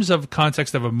terms of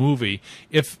context of a movie,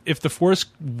 if the Force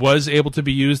was able to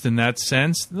be used in that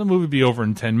sense, the movie would be over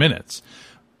in 10 minutes.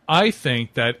 I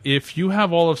think that if you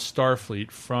have all of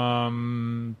Starfleet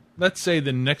from, let's say,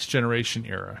 the Next Generation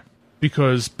era,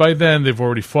 because by then they've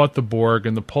already fought the Borg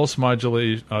and the pulse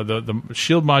modulation, the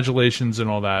shield modulations and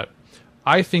all that,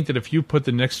 I think that if you put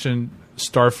the Next Gen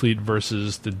Starfleet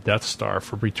versus the Death Star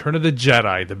for Return of the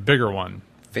Jedi, the bigger one,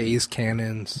 phase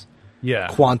cannons. Yeah.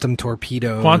 Quantum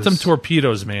torpedoes. Quantum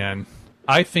torpedoes, man.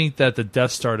 I think that the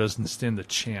Death Star doesn't stand a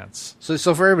chance. So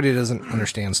for everybody who doesn't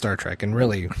understand Star Trek, and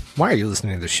really, why are you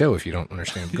listening to the show if you don't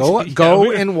understand? Go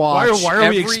and watch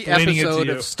every episode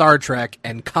of Star Trek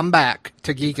and come back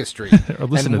to Geekistry. Or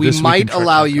listen and to we This Week in might Trek.com.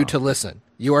 allow you to listen.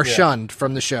 You are shunned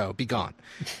from the show. Be gone.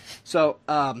 So,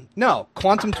 no,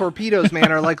 quantum torpedoes,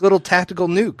 man, are like little tactical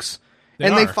nukes.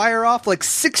 They fire off like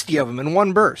 60 of them in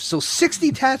one burst. So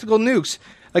 60 tactical nukes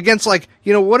against like,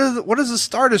 what does a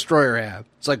Star Destroyer have?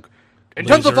 It's like,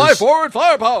 intensify forward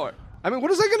firepower. I mean,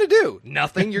 what is that going to do?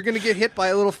 Nothing. You're going to get hit by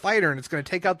a little fighter, and it's going to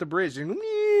take out the bridge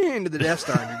into the Death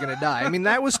Star, and you're going to die. I mean,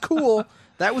 that was cool.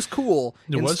 That was cool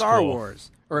in Star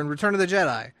Wars or in Return of the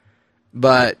Jedi.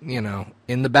 But,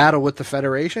 in the battle with the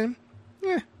Federation,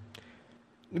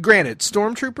 granted,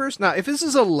 stormtroopers. Now, if this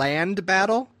is a land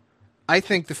battle, I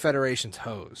think the Federation's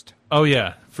hosed. Oh,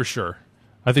 yeah, for sure.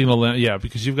 I think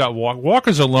because you've got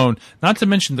walkers alone, not to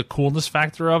mention the coolness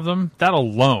factor of them, that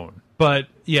alone. But,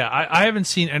 yeah, I haven't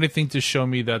seen anything to show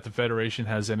me that the Federation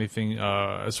has anything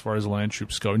as far as land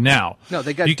troops go. Now, no,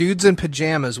 they got dudes in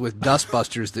pajamas with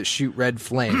dustbusters that shoot red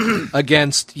flame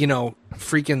against,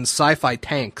 freaking sci-fi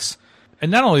tanks. And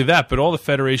not only that, but all the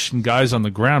Federation guys on the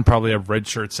ground probably have red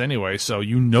shirts anyway, so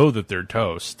that they're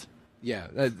toast. Yeah,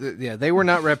 they were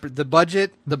not the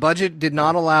budget did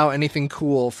not allow anything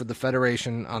cool for the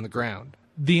Federation on the ground.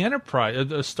 The Enterprise,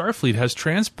 the Starfleet has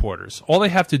transporters. All they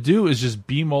have to do is just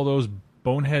beam all those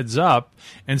boneheads up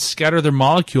and scatter their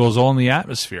molecules all in the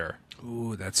atmosphere.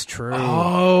 Ooh, that's true.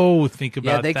 Oh, think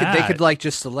about that. They could like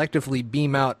just selectively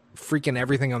beam out freaking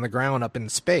everything on the ground up in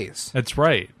space. That's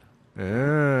right.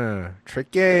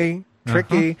 Tricky.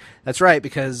 That's right,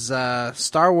 because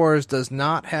Star Wars does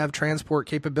not have transport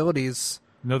capabilities.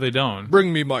 No, they don't.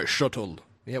 Bring me my shuttle.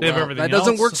 Yeah, that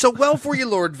doesn't work so well for you,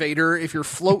 Lord Vader, if you're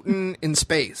floating in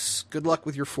space. Good luck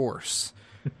with your force.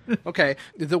 Okay,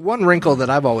 the one wrinkle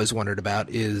that I've always wondered about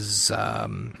is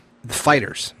the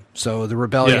fighters. So the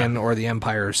Rebellion or the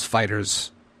Empire's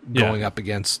fighters going up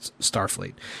against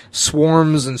Starfleet.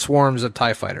 Swarms and swarms of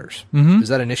TIE fighters. Mm-hmm. Is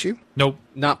that an issue? Nope.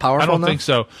 Not powerful I don't enough? think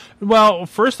so. Well,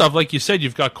 first off, like you said,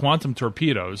 you've got quantum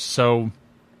torpedoes. So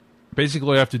basically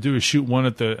all you have to do is shoot one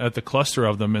at the cluster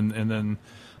of them, and then...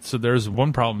 So there's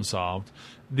one problem solved.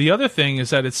 The other thing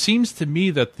is that it seems to me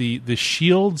that the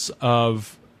shields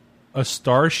of a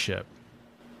starship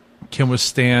can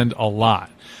withstand a lot.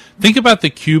 Think about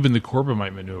the Cube and the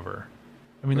Corbomite maneuver.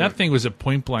 I mean, that thing was at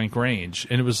point-blank range,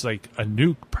 and it was like a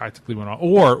nuke practically went off.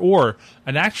 Or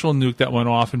an actual nuke that went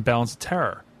off in Balance of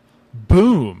Terror.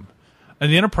 Boom!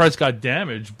 And the Enterprise got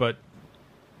damaged, but,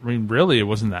 I mean, really, it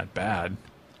wasn't that bad.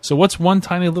 So what's one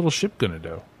tiny little ship going to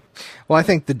do? Well, I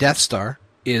think the Death Star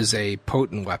is a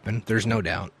potent weapon, there's no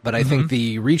doubt. But I think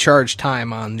the recharge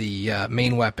time on the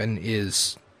main weapon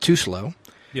is too slow.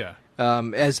 Yeah.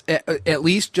 At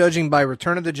least judging by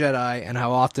Return of the Jedi and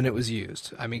how often it was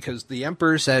used. I mean, because the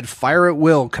Emperor said, "Fire at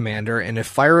will, Commander," and if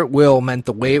fire at will meant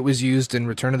the way it was used in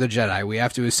Return of the Jedi, we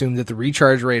have to assume that the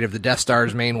recharge rate of the Death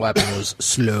Star's main weapon was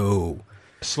slow.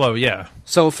 Slow, yeah.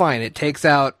 So fine, it takes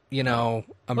out, a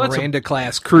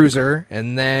Miranda-class cruiser,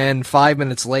 and then 5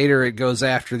 minutes later it goes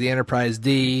after the Enterprise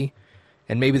D,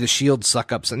 and maybe the shields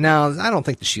suck up. So now, I don't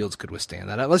think the shields could withstand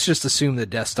that. Let's just assume the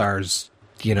Death Star's,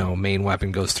 main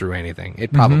weapon goes through anything.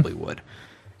 It probably would.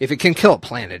 If it can kill a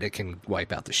planet, it can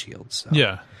wipe out the shields. So.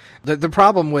 Yeah. The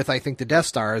problem with, I think, the Death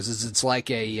Star is it's like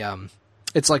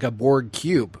a Borg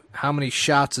cube. How many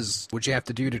shots would you have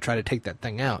to do to try to take that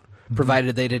thing out?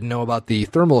 Provided they didn't know about the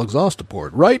thermal exhaust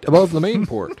port right above the main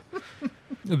port.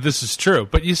 This is true.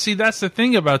 But you see, that's the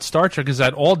thing about Star Trek is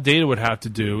that all Data would have to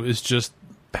do is just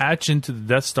patch into the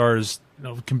Death Star's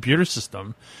computer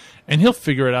system, and he'll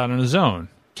figure it out on his own.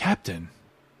 Captain.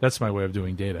 That's my way of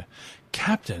doing Data.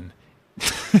 Captain.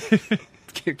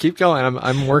 Keep going.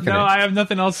 I'm working. No, it. I have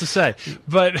nothing else to say.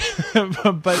 But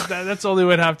that's all they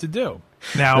would have to do.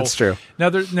 Now that's true.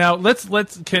 Now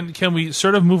let's can we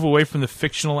sort of move away from the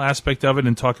fictional aspect of it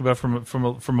and talk about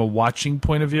from a watching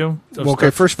point of view? Okay,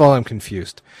 first of all, I'm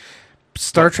confused.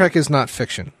 Star Trek is not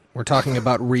fiction. We're talking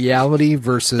about reality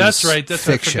versus That's right. That's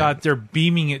fiction. I forgot. They're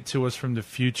beaming it to us from the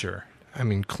future. I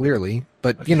mean, clearly,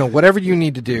 but whatever you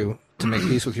need to do to make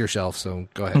peace with yourself. So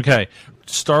go ahead. Okay,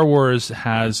 Star Wars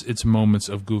has its moments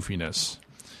of goofiness,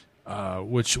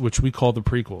 which we call the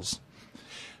prequels.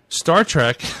 Star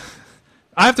Trek.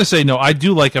 I have to say, no, I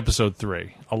do like Episode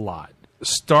 3 a lot.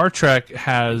 Star Trek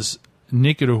has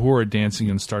Naked Uhura dancing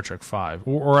in Star Trek 5,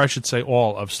 or I should say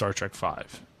all of Star Trek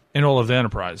 5, and all of the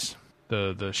Enterprise,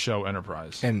 the show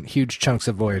Enterprise. And huge chunks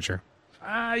of Voyager.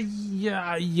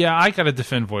 Yeah, I gotta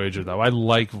defend Voyager, though. I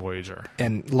like Voyager.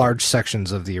 And large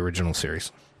sections of the original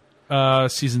series.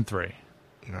 Season 3.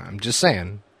 No, I'm just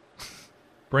saying.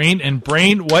 Brain,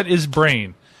 what is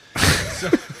Brain?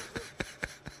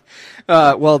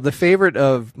 Well, the favorite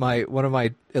of one of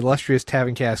my illustrious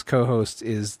Tavencast co-hosts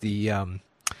is the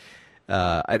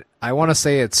I want to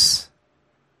say it's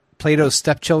Plato's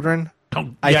Stepchildren,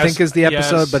 I think is the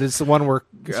episode, yes. but it's the one where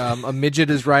a midget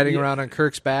is riding around on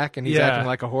Kirk's back and he's acting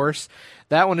like a horse.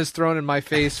 That one is thrown in my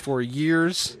face for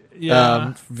years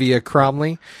via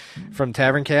Cromley from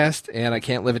Taverncast, and I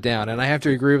can't live it down. And I have to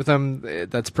agree with him.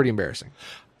 That's pretty embarrassing.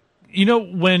 You know,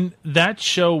 when that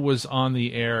show was on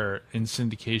the air in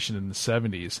syndication in the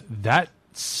 70s, that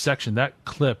section, that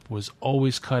clip was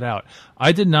always cut out.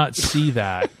 I did not see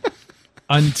that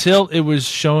until it was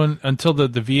shown, until the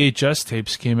VHS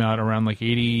tapes came out around like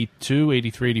 82,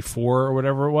 83, 84 or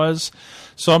whatever it was.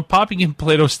 So I'm popping in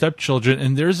Plato's Stepchildren,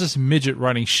 and there's this midget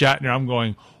riding Shatner. I'm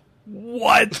going,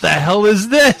 what the hell is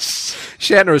this?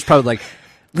 Shatner was probably like,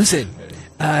 listen,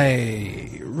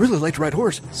 I really like to ride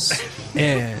horses,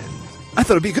 and I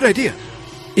thought it'd be a good idea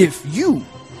if you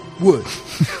would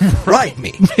ride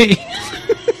me.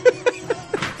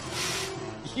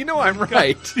 You know I'm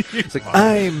right. It's like,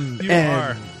 I'm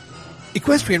an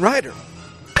equestrian rider,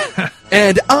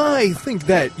 and I think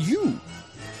that you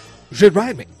should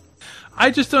ride me. I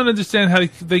just don't understand how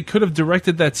they could have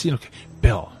directed that scene. Okay,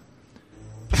 Bill,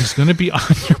 he's going to be on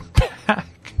your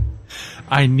back.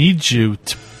 I need you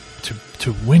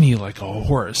to whinny like a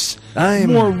horse.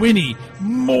 More whinny.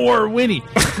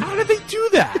 How did they do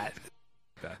that?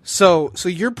 So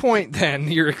your point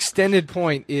then, your extended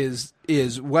point is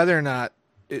whether or not,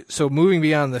 so moving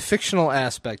beyond the fictional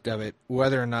aspect of it,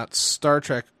 whether or not Star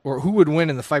Trek, or who would win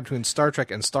in the fight between Star Trek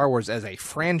and Star Wars as a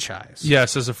franchise.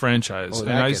 Yes, as a franchise. Oh,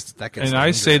 and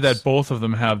I say that both of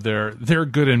them have their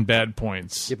good and bad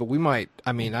points. Yeah, but we might,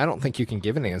 I don't think you can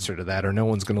give an answer to that, or no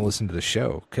one's going to listen to the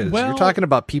show, because you're talking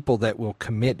about people that will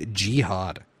commit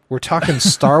jihad. We're talking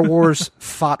Star Wars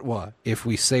fatwa if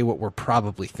we say what we're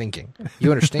probably thinking.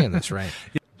 You understand this, right?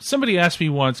 Somebody asked me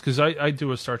once, because I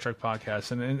do a Star Trek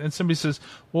podcast, and somebody says,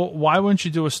 well, why wouldn't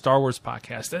you do a Star Wars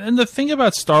podcast? And the thing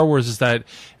about Star Wars is that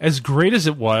as great as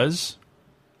it was,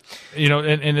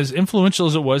 and as influential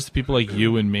as it was to people like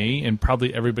you and me and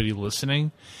probably everybody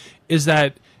listening, is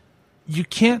that you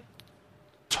can't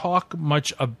talk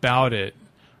much about it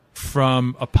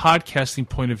from a podcasting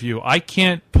point of view. I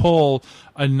can't pull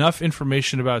enough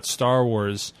information about Star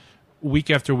Wars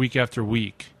week after week after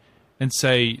week and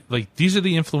say, like, these are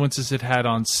the influences it had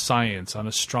on science, on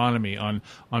astronomy, on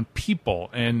people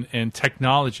and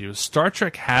technology. Star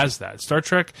Trek has that. Star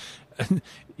Trek,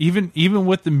 even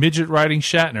with the midget riding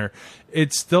Shatner,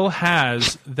 it still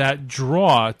has that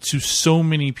draw to so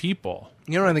many people.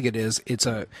 You know what I think it is?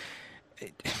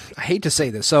 I hate to say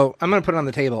this, so I'm going to put it on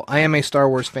the table. I am a Star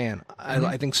Wars fan.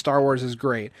 I think Star Wars is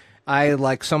great. I,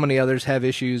 like so many others, have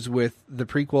issues with the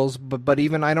prequels, but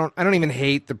even I don't even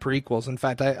hate the prequels. In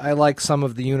fact, I like some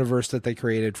of the universe that they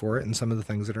created for it and some of the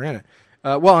things that are in it.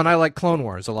 And I like Clone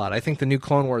Wars a lot. I think the new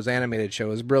Clone Wars animated show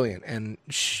is brilliant and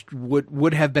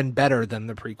would have been better than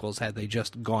the prequels had they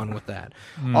just gone with that.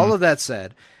 All of that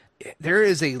said, there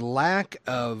is a lack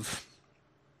of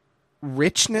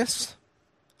richness,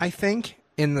 I think,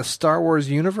 in the Star Wars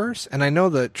universe, and I know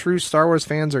the true Star Wars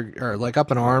fans are like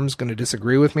up in arms, going to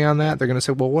disagree with me on that. They're going to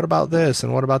say, well, what about this,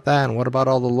 and what about that, and what about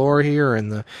all the lore here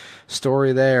and the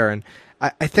story there? And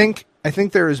I think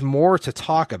there is more to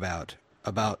talk about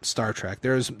Star Trek.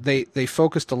 They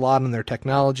focused a lot on their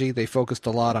technology. They focused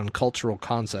a lot on cultural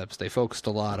concepts. They focused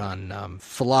a lot on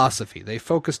philosophy. They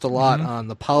focused a lot on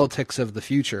the politics of the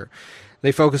future.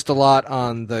 They focused a lot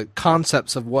on the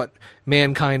concepts of what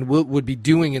mankind would be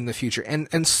doing in the future.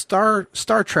 And Star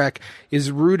Trek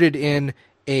is rooted in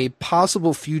a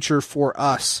possible future for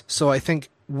us. So I think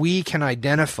we can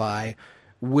identify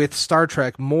with Star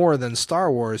Trek more than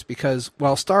Star Wars, because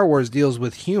while Star Wars deals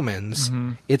with humans,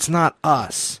 it's not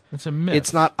us. It's a myth.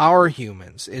 It's not our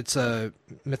humans. It's a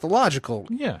mythological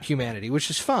humanity, which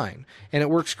is fine, and it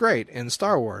works great in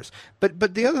Star Wars.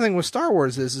 But the other thing with Star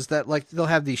Wars is that, like, they'll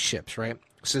have these ships, right?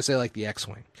 So say like the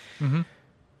X-Wing.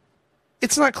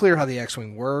 It's not clear how the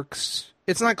X-Wing works.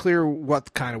 It's not clear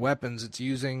what kind of weapons it's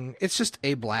using. It's just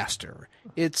a blaster.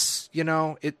 It's,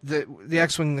 the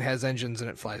X-Wing has engines and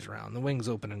it flies around. The wings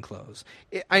open and close.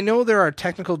 I know there are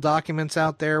technical documents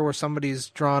out there where somebody's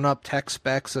drawn up tech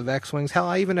specs of X-Wings. Hell,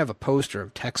 I even have a poster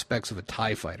of tech specs of a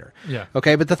TIE fighter. Yeah.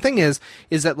 Okay, but the thing is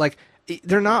that, like,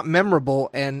 they're not memorable,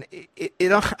 and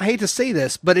I hate to say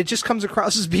this, but it just comes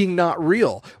across as being not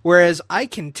real. Whereas I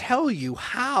can tell you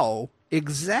how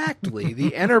exactly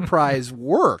the Enterprise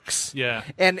works. Yeah.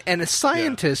 And a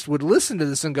scientist would listen to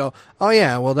this and go, oh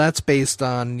yeah, well that's based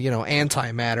on,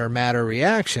 antimatter-matter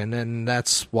reaction, and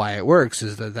that's why it works,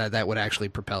 is that would actually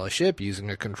propel a ship using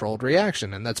a controlled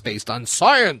reaction, and that's based on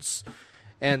science.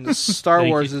 And Star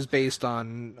Wars is based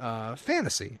on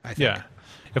fantasy, I think. Yeah.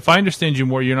 If I understand you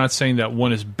more, you're not saying that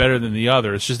one is better than the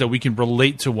other. It's just that we can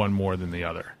relate to one more than the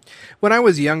other. When I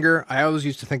was younger, I always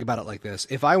used to think about it like this.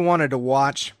 If I wanted to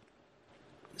watch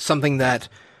something that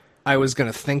I was going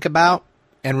to think about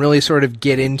and really sort of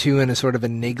get into in a sort of a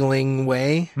niggling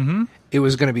way, it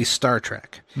was going to be Star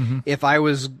Trek. If I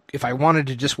wanted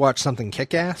to just watch something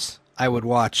kick-ass, I would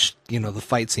watch, the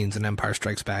fight scenes in Empire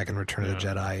Strikes Back and Return of the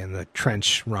Jedi and the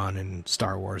trench run in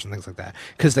Star Wars and things like that,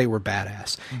 because they were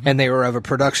badass. And they were of a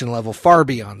production level far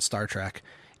beyond Star Trek.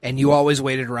 And you always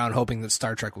waited around hoping that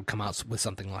Star Trek would come out with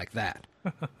something like that.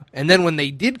 And then when they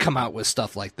did come out with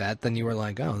stuff like that, then you were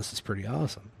like, oh, this is pretty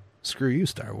awesome. Screw you,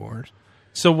 Star Wars.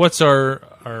 So what's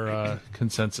our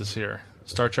consensus here?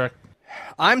 Star Trek?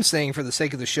 I'm saying for the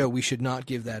sake of the show, we should not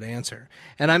give that answer.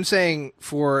 And I'm saying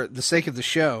for the sake of the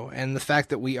show and the fact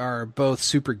that we are both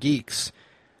super geeks,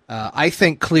 I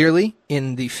think clearly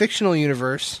in the fictional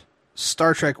universe,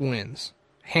 Star Trek wins,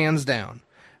 hands down.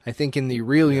 I think in the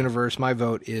real universe, my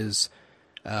vote is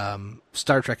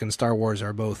Star Trek and Star Wars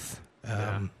are both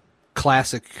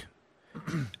classic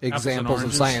examples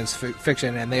of science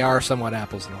fiction, and they are somewhat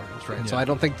apples and oranges, right? Yeah. So I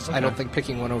don't think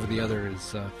picking one over the other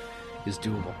is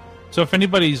doable. So if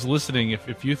anybody's listening,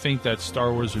 if you think that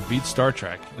Star Wars would beat Star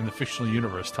Trek in the fictional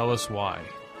universe, tell us why.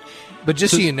 But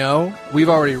just so you know, we've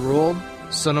already ruled,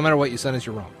 so no matter what you send us,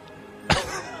 you're wrong.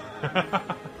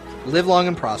 Live long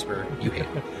and prosper, you hate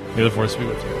it. May the Force be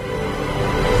with you.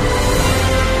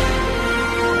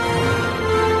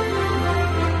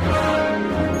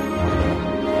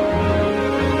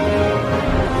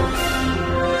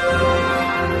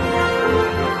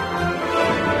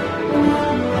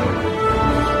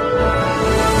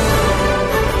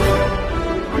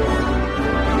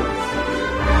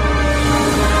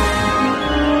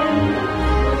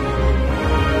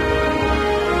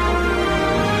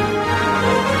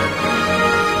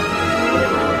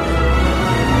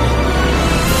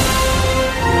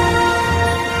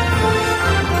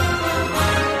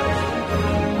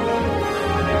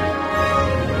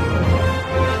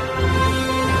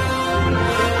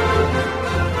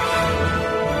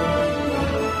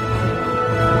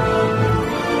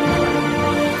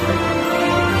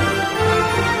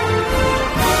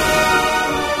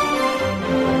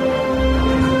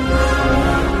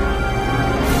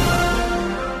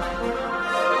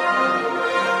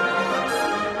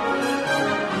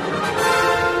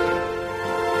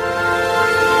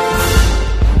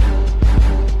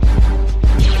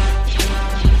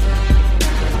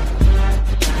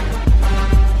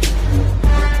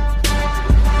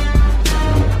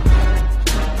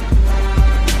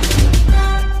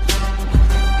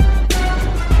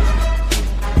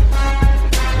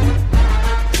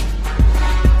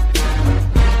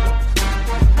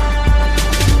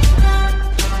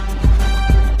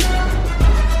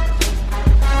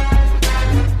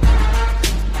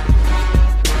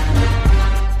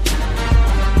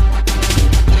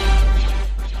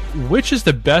 Which is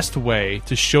the best way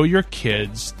to show your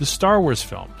kids the Star Wars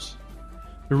films?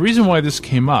 The reason why this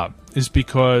came up is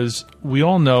because we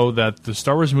all know that the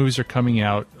Star Wars movies are coming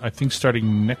out, I think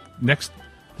starting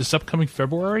this upcoming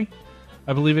February,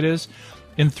 I believe it is,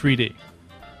 in 3D.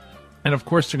 And of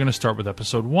course they're going to start with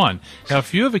episode 1. Now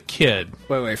if you have a kid...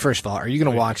 Wait, first of all, are you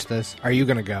going to watch this? Are you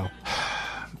going to go?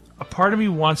 A part of me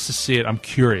wants to see it. I'm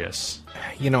curious.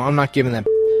 I'm not giving that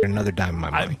another dime of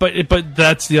my money. But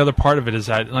that's the other part of it, is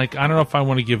that, like, I don't know if I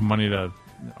want to give money to...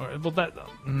 Well, that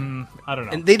I don't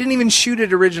know. And they didn't even shoot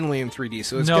it originally in 3D,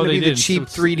 so it's going to be the cheap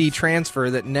 3D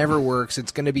transfer that never works.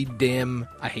 It's going to be dim.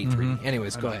 I hate 3D.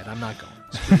 Anyways, go ahead. I'm not going.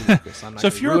 Screw you, Lucas. I'm not so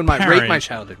if you're a parent, rape my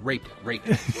childhood. Rape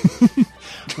it.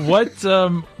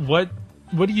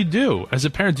 What do you do as a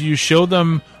parent? Do you show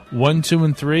them 1, 2,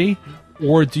 and 3?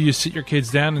 Or do you sit your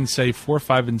kids down and say 4,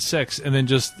 5, and 6, and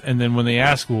then when they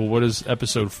ask, well, what is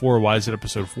episode 4? Why is it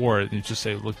episode 4? And you just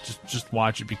say, look, just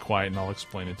watch it, be quiet, and I'll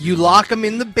explain it to you. You lock them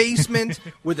in the basement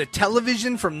with a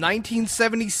television from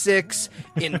 1976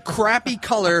 in crappy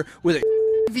color with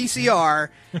a VCR,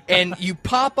 and you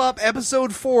pop up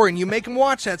episode 4 and you make them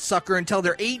watch that sucker until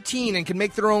they're 18 and can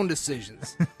make their own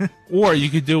decisions. Or you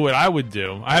could do what I would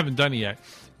do. I haven't done it yet.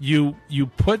 You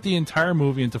put the entire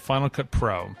movie into Final Cut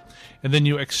Pro, and then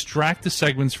you extract the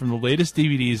segments from the latest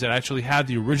DVDs that actually have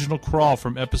the original crawl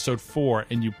from episode 4,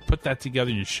 and you put that together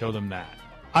and you show them that.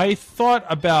 I thought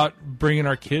about bringing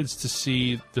our kids to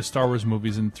see the Star Wars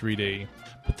movies in 3D,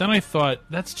 but then I thought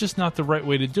that's just not the right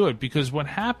way to do it, because what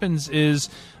happens is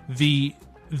the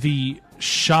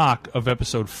shock of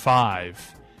episode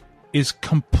 5 is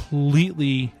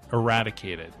completely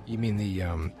eradicated. You mean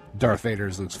the Darth Vader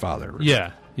is Luke's father?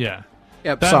 Right? Yeah.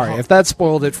 Yep, sorry. If that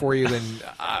spoiled it for you, then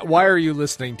why are you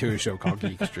listening to a show called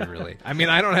Geekistry, really? I mean,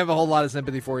 I don't have a whole lot of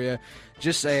sympathy for you.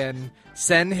 Just saying,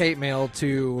 send hate mail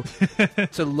to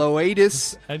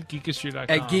Loatus at geekistry.com.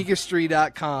 At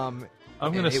geekistry.com.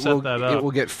 I'm going to set that up. It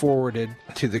will get forwarded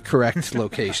to the correct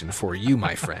location for you,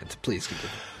 my friend. Please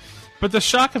continue. But the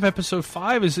shock of episode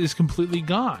 5 is completely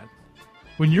gone.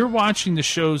 When you're watching the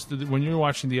shows, when you're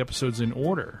watching the episodes in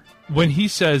order, when he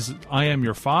says, I am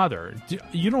your father,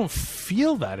 you don't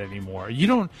feel that anymore. You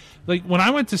don't, like, when I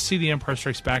went to see The Empire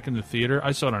Strikes Back in the theater,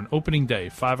 I saw it on opening day,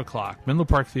 5 o'clock, Menlo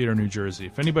Park Theater, New Jersey.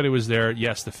 If anybody was there,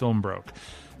 yes, the film broke.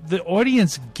 The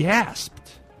audience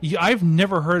gasped. I've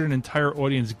never heard an entire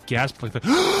audience gasp like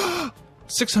that.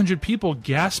 600 people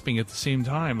gasping at the same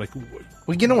time. Like,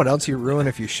 well, you know what else you ruin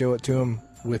if you show it to them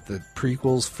with the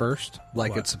prequels first,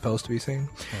 like it's supposed to be seen?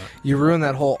 You ruin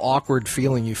that whole awkward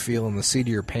feeling you feel in the seat of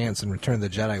your pants in Return of the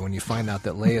Jedi when you find out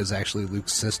that Leia is actually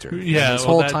Luke's sister. Yeah, and this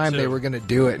whole time they were going to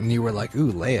do it, and you were like,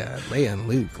 ooh, Leia and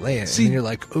Luke, Leia. See, and then you're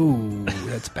like, ooh,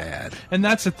 that's bad. And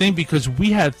that's the thing, because we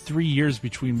had 3 years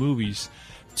between movies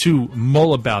to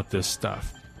mull about this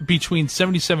stuff. Between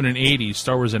 77 and 80,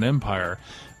 Star Wars and Empire,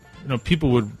 people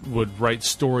would write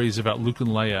stories about Luke and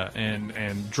Leia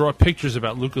and draw pictures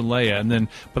about Luke and Leia, and then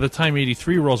by the time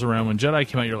 83 rolls around, when Jedi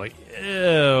came out, you're like,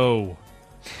 ew.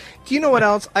 Do you know what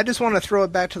else? I just want to throw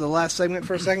it back to the last segment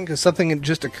for a second, because something had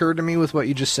just occurred to me with what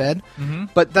you just said. Mm-hmm.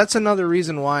 But that's another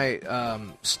reason why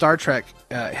Star Trek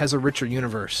has a richer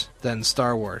universe than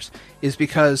Star Wars, is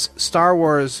because Star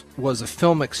Wars was a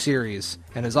filmic series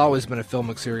and has always been a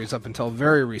filmic series up until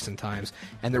very recent times,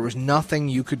 and there was nothing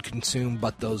you could consume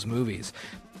but those movies.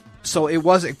 So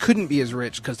it couldn't be as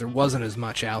rich because there wasn't as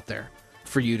much out there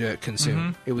for you to consume.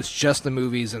 Mm-hmm. It was just the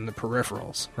movies and the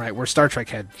peripherals, right? Where Star Trek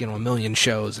had, a million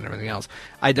shows and everything else.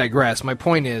 I digress. My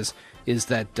point is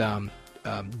that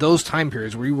those time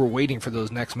periods where you were waiting for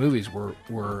those next movies were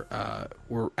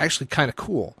actually kind of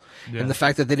cool. Yeah. And the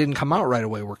fact that they didn't come out right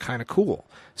away were kind of cool.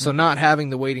 So not having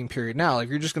the waiting period now, like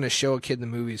you're just going to show a kid the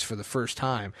movies for the first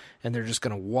time and they're just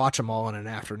going to watch them all in an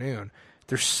afternoon.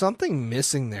 There's something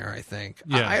missing there, I think.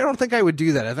 Yeah. I don't think I would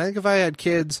do that. I think if I had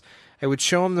kids, I would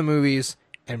show them the movies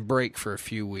and break for a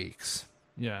few weeks.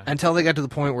 Yeah. Until they got to the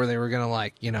point where they were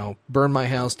going to, burn my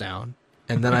house down,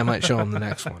 and then I might show them the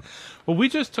next one. Well, we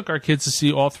just took our kids to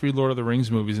see all 3 Lord of the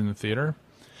Rings movies in the theater,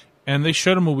 and they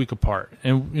showed them a week apart.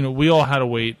 And, we all had to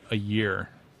wait a year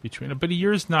between it. But a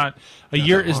year is not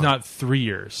 3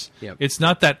 years. Yep. It's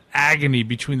not that agony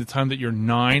between the time that you're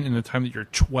 9 and the time that you're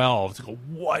 12 to go,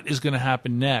 what is going to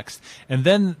happen next? And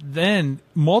then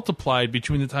multiplied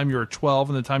between the time you were 12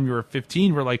 and the time you were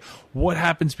 15, we're like, what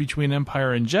happens between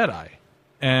Empire and Jedi?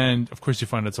 And, of course, you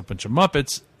find it's a bunch of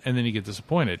Muppets, and then you get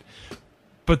disappointed.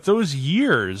 But those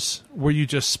years where you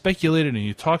just speculated and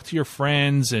you talk to your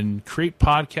friends and create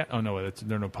podcasts. Oh, no,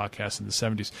 there are no podcasts in the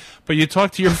 70s. But you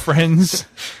talk to your friends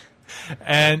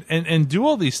and do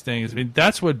all these things. I mean,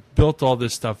 that's what built all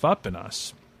this stuff up in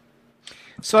us.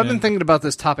 So I've been thinking about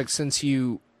this topic since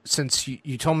you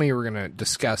told me you were going to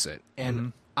discuss it.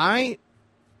 And I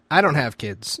don't have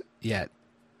kids yet.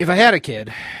 If I had a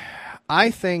kid, I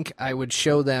think I would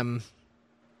show them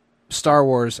Star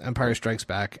Wars, Empire Strikes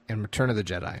Back, and Return of the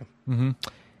Jedi. Mm-hmm.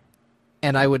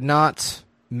 And I would not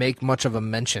make much of a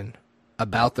mention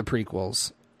about the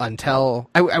prequels until...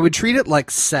 I would treat it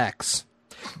like sex.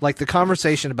 Like the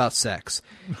conversation about sex.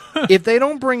 If they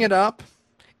don't bring it up,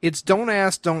 it's don't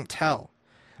ask, don't tell.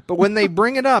 But when they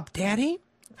bring it up, Daddy,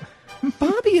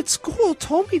 Bobby at school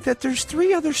told me that there's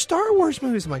 3 other Star Wars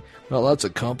movies. I'm like, well, that's a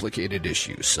complicated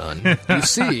issue, son. You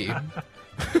see...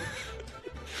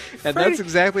 And that's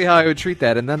exactly how I would treat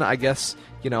that. And then I guess,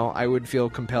 I would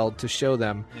feel compelled to show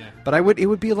them. Yeah. But it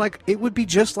would be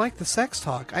just like the sex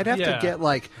talk. I'd have to get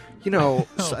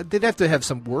they'd have to have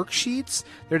some worksheets.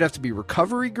 There'd have to be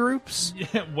recovery groups.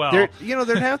 Yeah, well,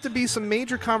 there'd have to be some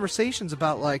major conversations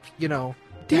about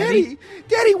Daddy,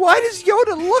 why does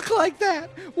Yoda look like that?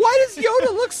 Why does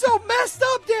Yoda look so messed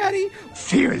up, Daddy?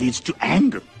 Fear leads to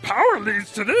anger. Power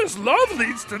leads to this. Love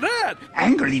leads to that.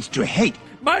 Anger leads to hate.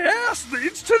 My ass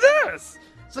leads to this.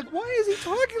 It's like, why is he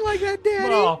talking like that, Daddy?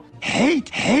 Well, hate.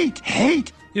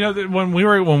 When we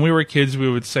were kids,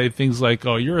 we would say things like,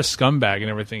 "Oh, you're a scumbag"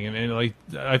 and everything. And like,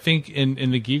 I think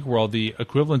in the geek world, the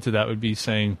equivalent to that would be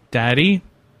saying, "Daddy,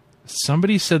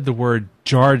 somebody said the word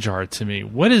Jar Jar to me.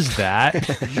 What is that?"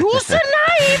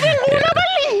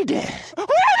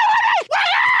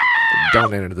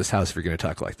 Don't enter this house if you're going to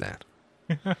talk like that.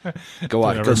 Go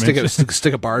on. Go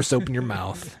stick a bar soap in your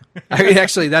mouth. I mean,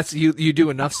 actually, that's you do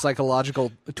enough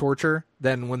psychological torture.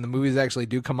 Then when the movies actually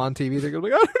do come on TV, they're going to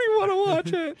be like, I don't even want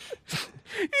to watch it.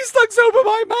 He stuck soap in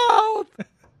my mouth.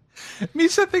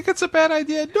 Misa think it's a bad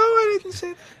idea. No, I didn't say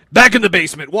that. Back in the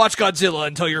basement. Watch Godzilla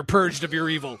until you're purged of your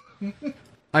evil.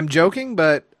 I'm joking,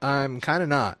 but I'm kind of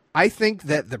not. I think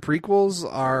that the prequels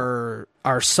are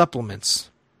supplements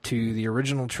to the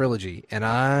original trilogy, and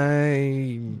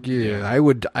I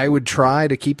would try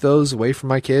to keep those away from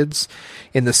my kids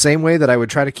in the same way that I would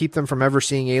try to keep them from ever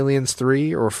seeing Aliens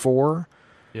 3 or 4.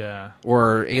 Yeah.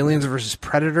 Or Aliens vs.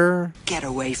 Predator. Get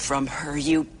away from her,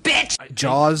 you bitch!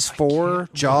 Jaws 4.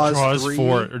 Jaws 3.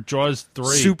 4. Or Jaws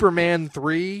 3. Superman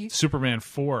 3. Superman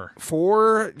 4.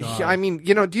 4. God. I mean,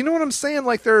 do you know what I'm saying?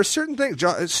 Like, there are certain things.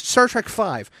 Star Trek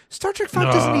 5. Star Trek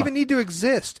 5 doesn't even need to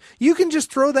exist. You can just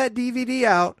throw that DVD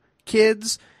out,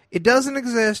 kids. It doesn't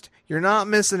exist. You're not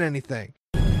missing anything.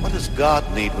 What does God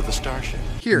need with a starship?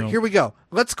 Here we go.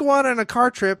 Let's go out on a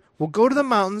car trip. We'll go to the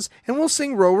mountains, and we'll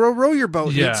sing Row, Row, Row Your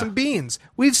Boat and eat some beans.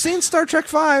 We've seen Star Trek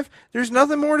 5. There's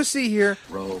nothing more to see here.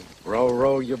 Row, row,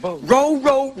 row your boat. Row,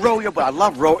 row, row your boat. I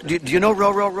love row. Do you know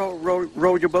row, row, row, row,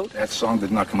 row your boat? That song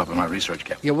did not come up in my research,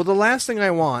 Captain. Yeah, well, the last thing I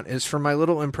want is for my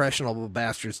little impressionable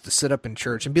bastards to sit up in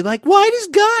church and be like, why does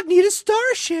God need a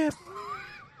starship?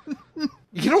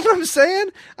 You know what I'm saying?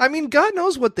 I mean, God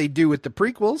knows what they do with the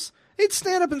prequels. They'd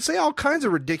stand up and say all kinds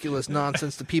of ridiculous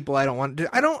nonsense to people I don't want to do.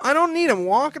 I don't need them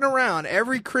walking around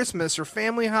every Christmas or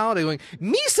family holiday going,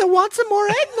 Misa wants some more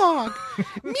eggnog.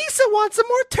 Misa wants some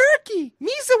more turkey.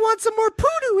 Misa wants some more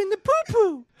poodoo in the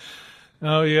poo-poo.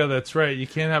 Oh, yeah, that's right. You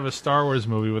can't have a Star Wars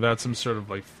movie without some sort of,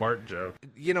 like, fart joke.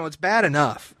 It's bad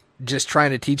enough just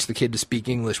trying to teach the kid to speak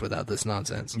English without this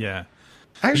nonsense. Yeah.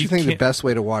 I actually think the best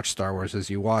way to watch Star Wars is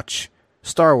you watch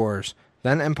Star Wars,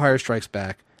 then Empire Strikes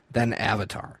Back, then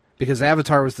Avatar. Because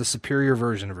Avatar was the superior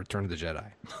version of Return of the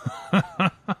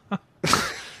Jedi.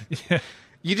 Yeah.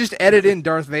 You just edit in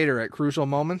Darth Vader at crucial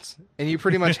moments, and you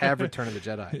pretty much have Return of the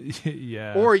Jedi.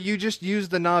 Yeah. Or you just use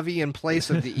the Na'vi in place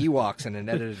of the Ewoks in an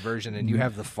edited version, and you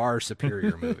have the far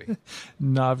superior movie.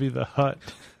 Na'vi the Hutt.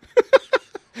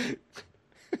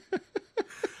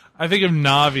 I think of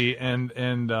Na'vi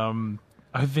and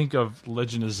I think of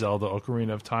Legend of Zelda: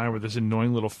 Ocarina of Time, where this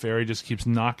annoying little fairy just keeps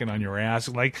knocking on your ass,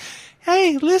 like,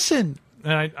 "Hey, listen!"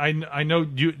 And I know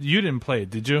you didn't play it,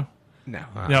 did you? No,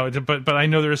 no. But I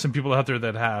know there are some people out there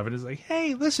that have, and it's like,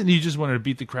 "Hey, listen!" You just wanted to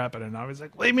beat the crap out of Na'vi. It's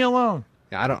like, "Leave me alone."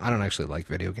 Yeah, I don't actually like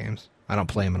video games. I don't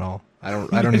play them at all. I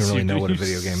don't even really know what a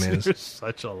video game is. You're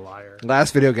such a liar.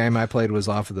 Last video game I played was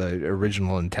off of the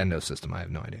original Nintendo system. I have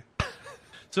no idea.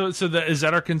 So is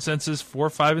that our consensus? 4,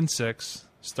 5, and 6.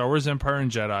 Star Wars, Empire, and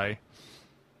Jedi,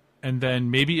 and then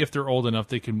maybe if they're old enough,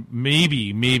 they can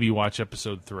maybe watch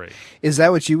Episode 3. Is that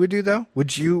what you would do though?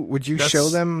 Would you show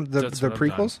them the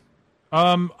prequels?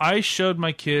 I showed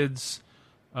my kids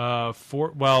 4.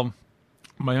 Well,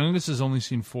 my youngest has only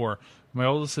seen 4. My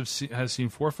oldest has seen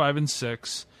 4, 5, and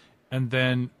 6, and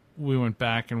then we went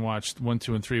back and watched 1,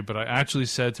 2, and 3. But I actually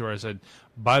said to her, I said,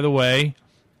 by the way,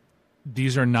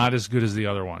 these are not as good as the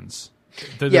other ones.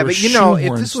 Yeah, but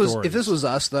if this was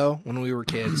us though, when we were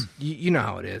kids, you know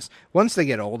how it is. Once they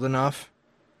get old enough,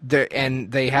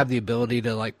 and they have the ability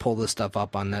to like pull this stuff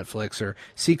up on Netflix or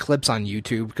see clips on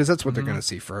YouTube, because that's what they're going to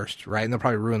see first, right? And they'll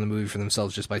probably ruin the movie for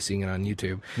themselves just by seeing it on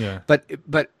YouTube. Yeah. But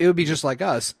it would be just like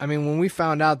us. I mean, when we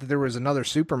found out that there was another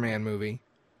Superman movie,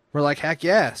 we're like, heck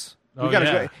yes, we gotta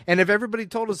go. And if everybody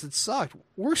told us it sucked,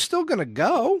 we're still gonna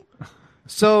go.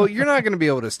 So you're not going to be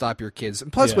able to stop your kids.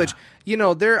 And plus, which, I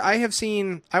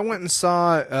went and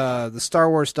saw the Star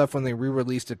Wars stuff when they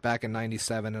re-released it back in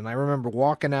 '97, and I remember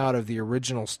walking out of the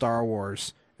original Star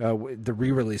Wars, the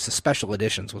re-release, the special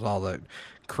editions with all the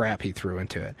crap he threw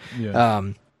into it. Yeah.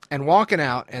 And walking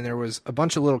out, and there was a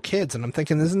bunch of little kids, and I'm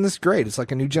thinking, isn't this great? It's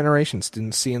like a new generation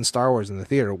seeing Star Wars in the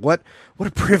theater. What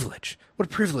a privilege. What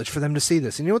a privilege for them to see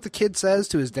this. And you know what the kid says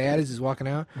to his dad as he's walking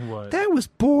out? What? That was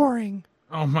boring.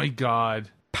 Oh my God!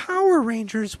 Power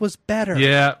Rangers was better.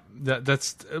 Yeah,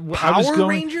 that's Power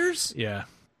Rangers. Yeah,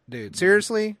 dude,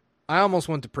 seriously, I almost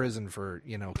went to prison for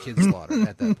kid slaughter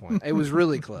at that point. It was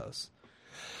really close.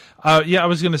 Yeah, I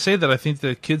was going to say that I think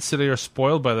the kids today are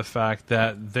spoiled by the fact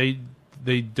that they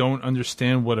don't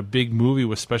understand what a big movie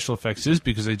with special effects is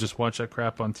because they just watch that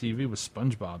crap on TV with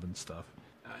SpongeBob and stuff.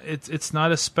 It's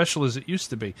not as special as it used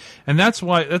to be, and that's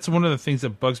one of the things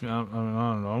that bugs me. I don't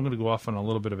know. I'm going to go off on a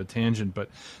little bit of a tangent,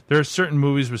 but there are certain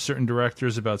movies with certain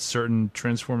directors about certain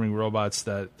transforming robots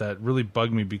that really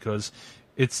bug me because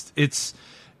it's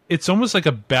almost like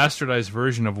a bastardized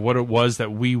version of what it was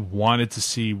that we wanted to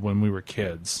see when we were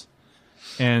kids.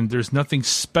 And there's nothing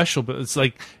special, but it's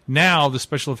like now the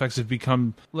special effects have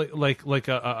become like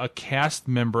a cast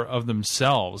member of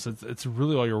themselves. It's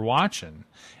really all you're watching,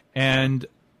 and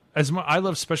I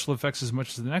love special effects as much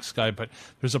as the next guy, but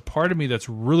there's a part of me that's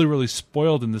really, really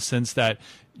spoiled in the sense that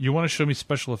you want to show me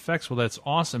special effects. Well, that's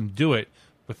awesome. Do it.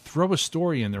 But throw a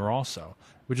story in there also,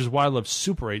 which is why I love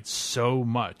Super 8 so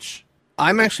much.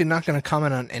 I'm actually not going to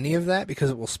comment on any of that because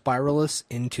it will spiral us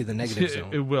into the negative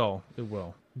zone. It will. It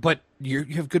will. But you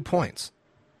have good points.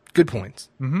 Good points.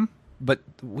 Mm-hmm. But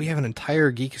we have an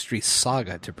entire Geekistry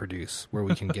saga to produce where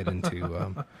we can get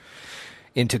into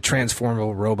into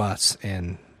transformable robots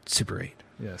and Super 8.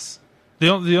 Yes.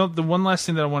 The one last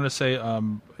thing that I want to say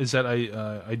is that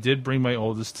I did bring my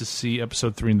oldest to see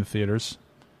Episode 3 in the theaters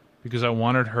because I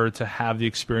wanted her to have the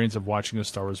experience of watching a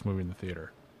Star Wars movie in the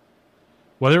theater.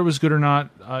 Whether it was good or not,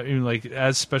 like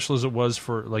as special as it was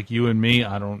for like you and me,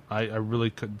 I really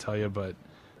couldn't tell you. But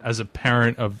as a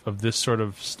parent of this sort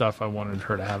of stuff, I wanted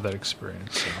her to have that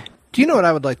experience. So. Do you know what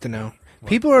I would like to know? What?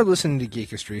 People are listening to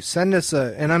Geekistry. Send us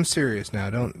and I'm serious now.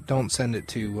 Don't send it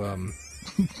to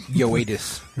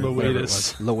Yoatis.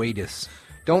 Loatis.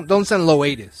 Don't send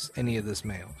Loatis any of this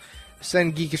mail.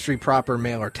 Send Geekistry proper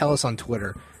mail or tell us on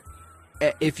Twitter.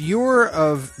 If you're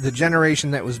of the generation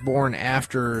that was born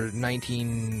after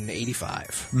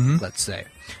 1985, let's say,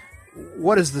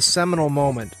 what is the seminal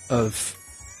moment of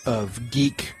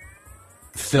geek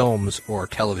films or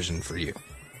television for you?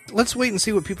 Let's wait and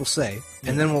see what people say,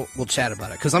 and then we'll chat about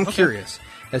it, because I'm curious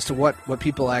as to what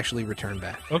people actually return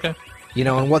back. Okay. You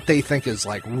know, and what they think is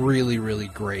like really, really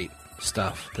great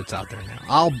stuff that's out there now.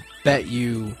 I'll bet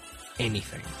you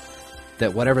anything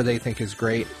that whatever they think is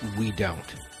great, we don't.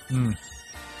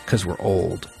 Because we're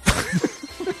old.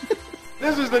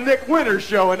 This is the Nick Winters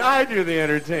Show, and I do the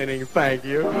entertaining, thank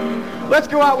you. Let's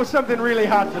go out with something really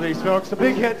hot for these folks. A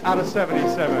big hit out of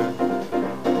 77.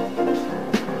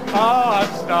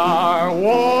 Star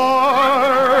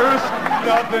Wars,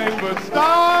 nothing but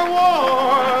Star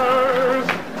Wars.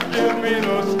 Give me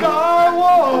the Star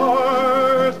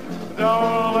Wars,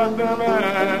 don't let them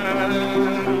end.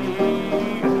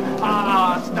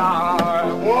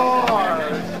 Star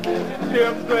Wars,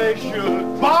 if they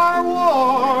should bar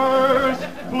wars,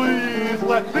 please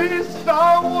let these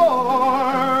Star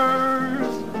Wars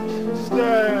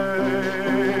stay.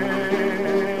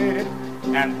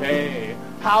 And hey,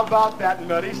 how about that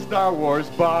nutty Star Wars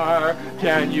bar?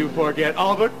 Can you forget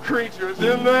all the creatures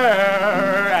in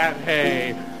there? And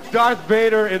hey, Darth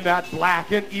Vader in that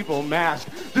black and evil mask,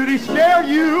 did he scare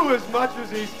you as much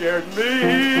as he scared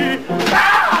me?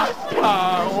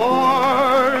 Star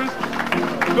Wars,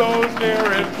 those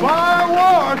near and far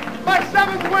wars, my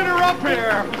seventh winner up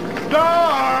here,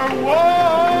 Star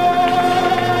Wars!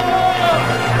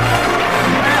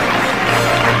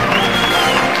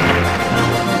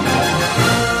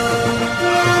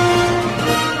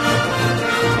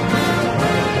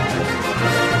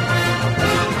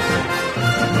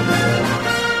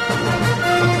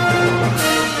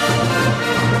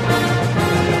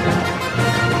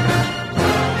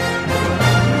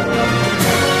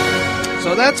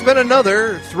 So that's been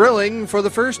another thrilling, for the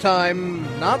first time,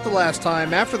 not the last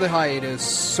time, after the hiatus,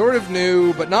 sort of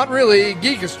new, but not really,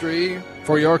 Geekistry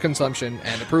for your consumption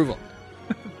and approval.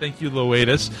 Thank you,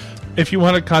 Loatis. If you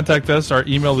want to contact us, our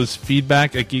email is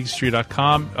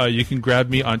feedback@geekstreet.com. You can grab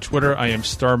me on Twitter. I am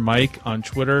Star Mike on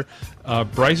Twitter.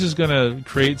 Bryce is going to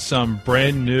create some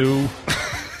brand new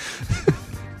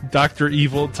Dr.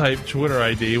 Evil type Twitter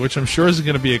ID, which I'm sure is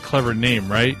going to be a clever name,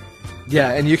 right?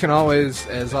 Yeah, and you can always,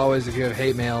 as always, if you have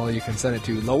hate mail, you can send it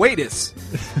to Loatis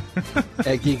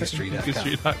at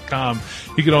Geekistry.com.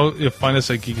 You can find us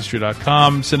at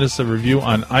Geekistry.com. Send us a review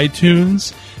on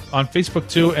iTunes, on Facebook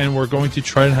too, and we're going to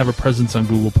try to have a presence on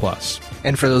Google+.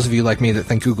 And for those of you like me that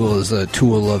think Google is a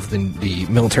tool of the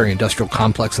military-industrial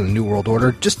complex and the New World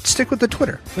Order, just stick with the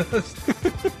Twitter.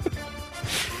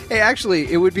 Hey, actually,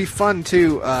 it would be fun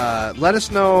to let us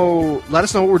know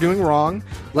what we're doing wrong.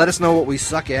 Let us know what we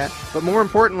suck at. But more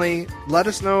importantly, let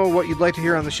us know what you'd like to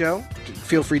hear on the show.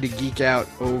 Feel free to geek out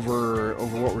over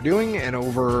what we're doing and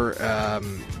over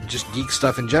just geek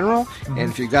stuff in general. Mm-hmm.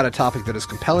 And if you've got a topic that is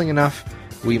compelling enough,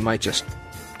 we might just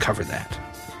cover that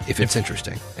if it's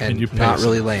interesting and not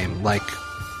really lame, like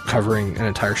covering an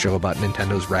entire show about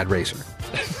Nintendo's Rad Racer.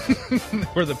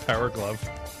 Or the Power Glove.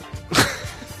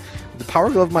 The Power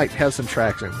Glove might have some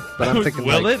traction, but I'm thinking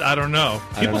will it? I don't know.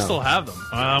 People still have them.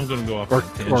 I'm going to go off or on a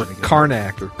tangent again.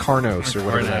 Karnak or Karnos or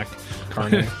whatever.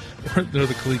 Karnak. They're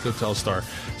the Coleco Telstar.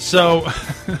 So,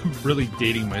 really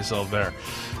dating myself there.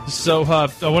 So, I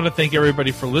want to thank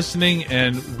everybody for listening,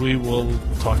 and we will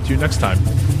talk to you next time.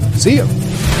 See ya.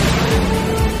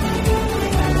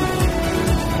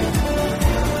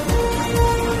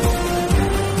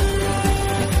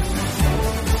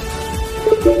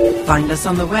 Find us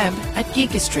on the web at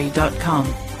Geekistry.com.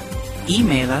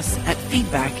 email us at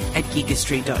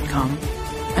feedback@geekistry.com,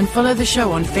 and follow the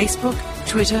show on Facebook,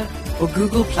 Twitter, or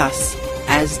Google Plus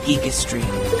as Geekistry.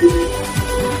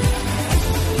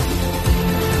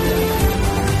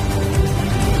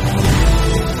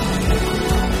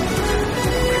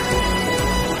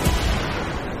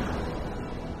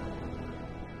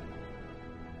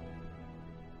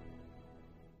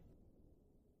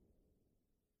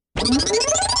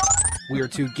 We are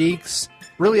two geeks.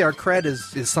 Really, our cred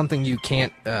is something you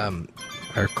can't.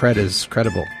 Our cred is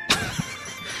credible.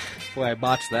 Boy, I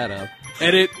botched that up.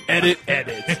 Edit, edit,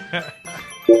 edit.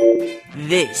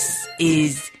 This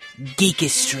is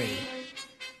Geekistry.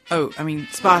 Oh, I mean,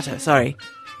 Sparta, sorry.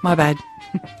 My bad.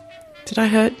 Did I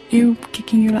hurt you,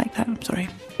 kicking you like that? I'm sorry.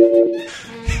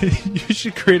 You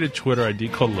should create a Twitter ID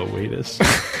called Loatus.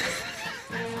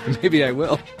 Maybe I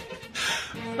will.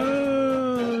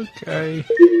 Okay.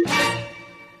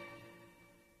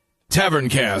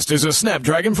 Taverncast is a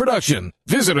Snapdragon production.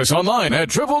 Visit us online at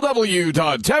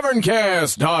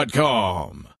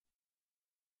www.taverncast.com.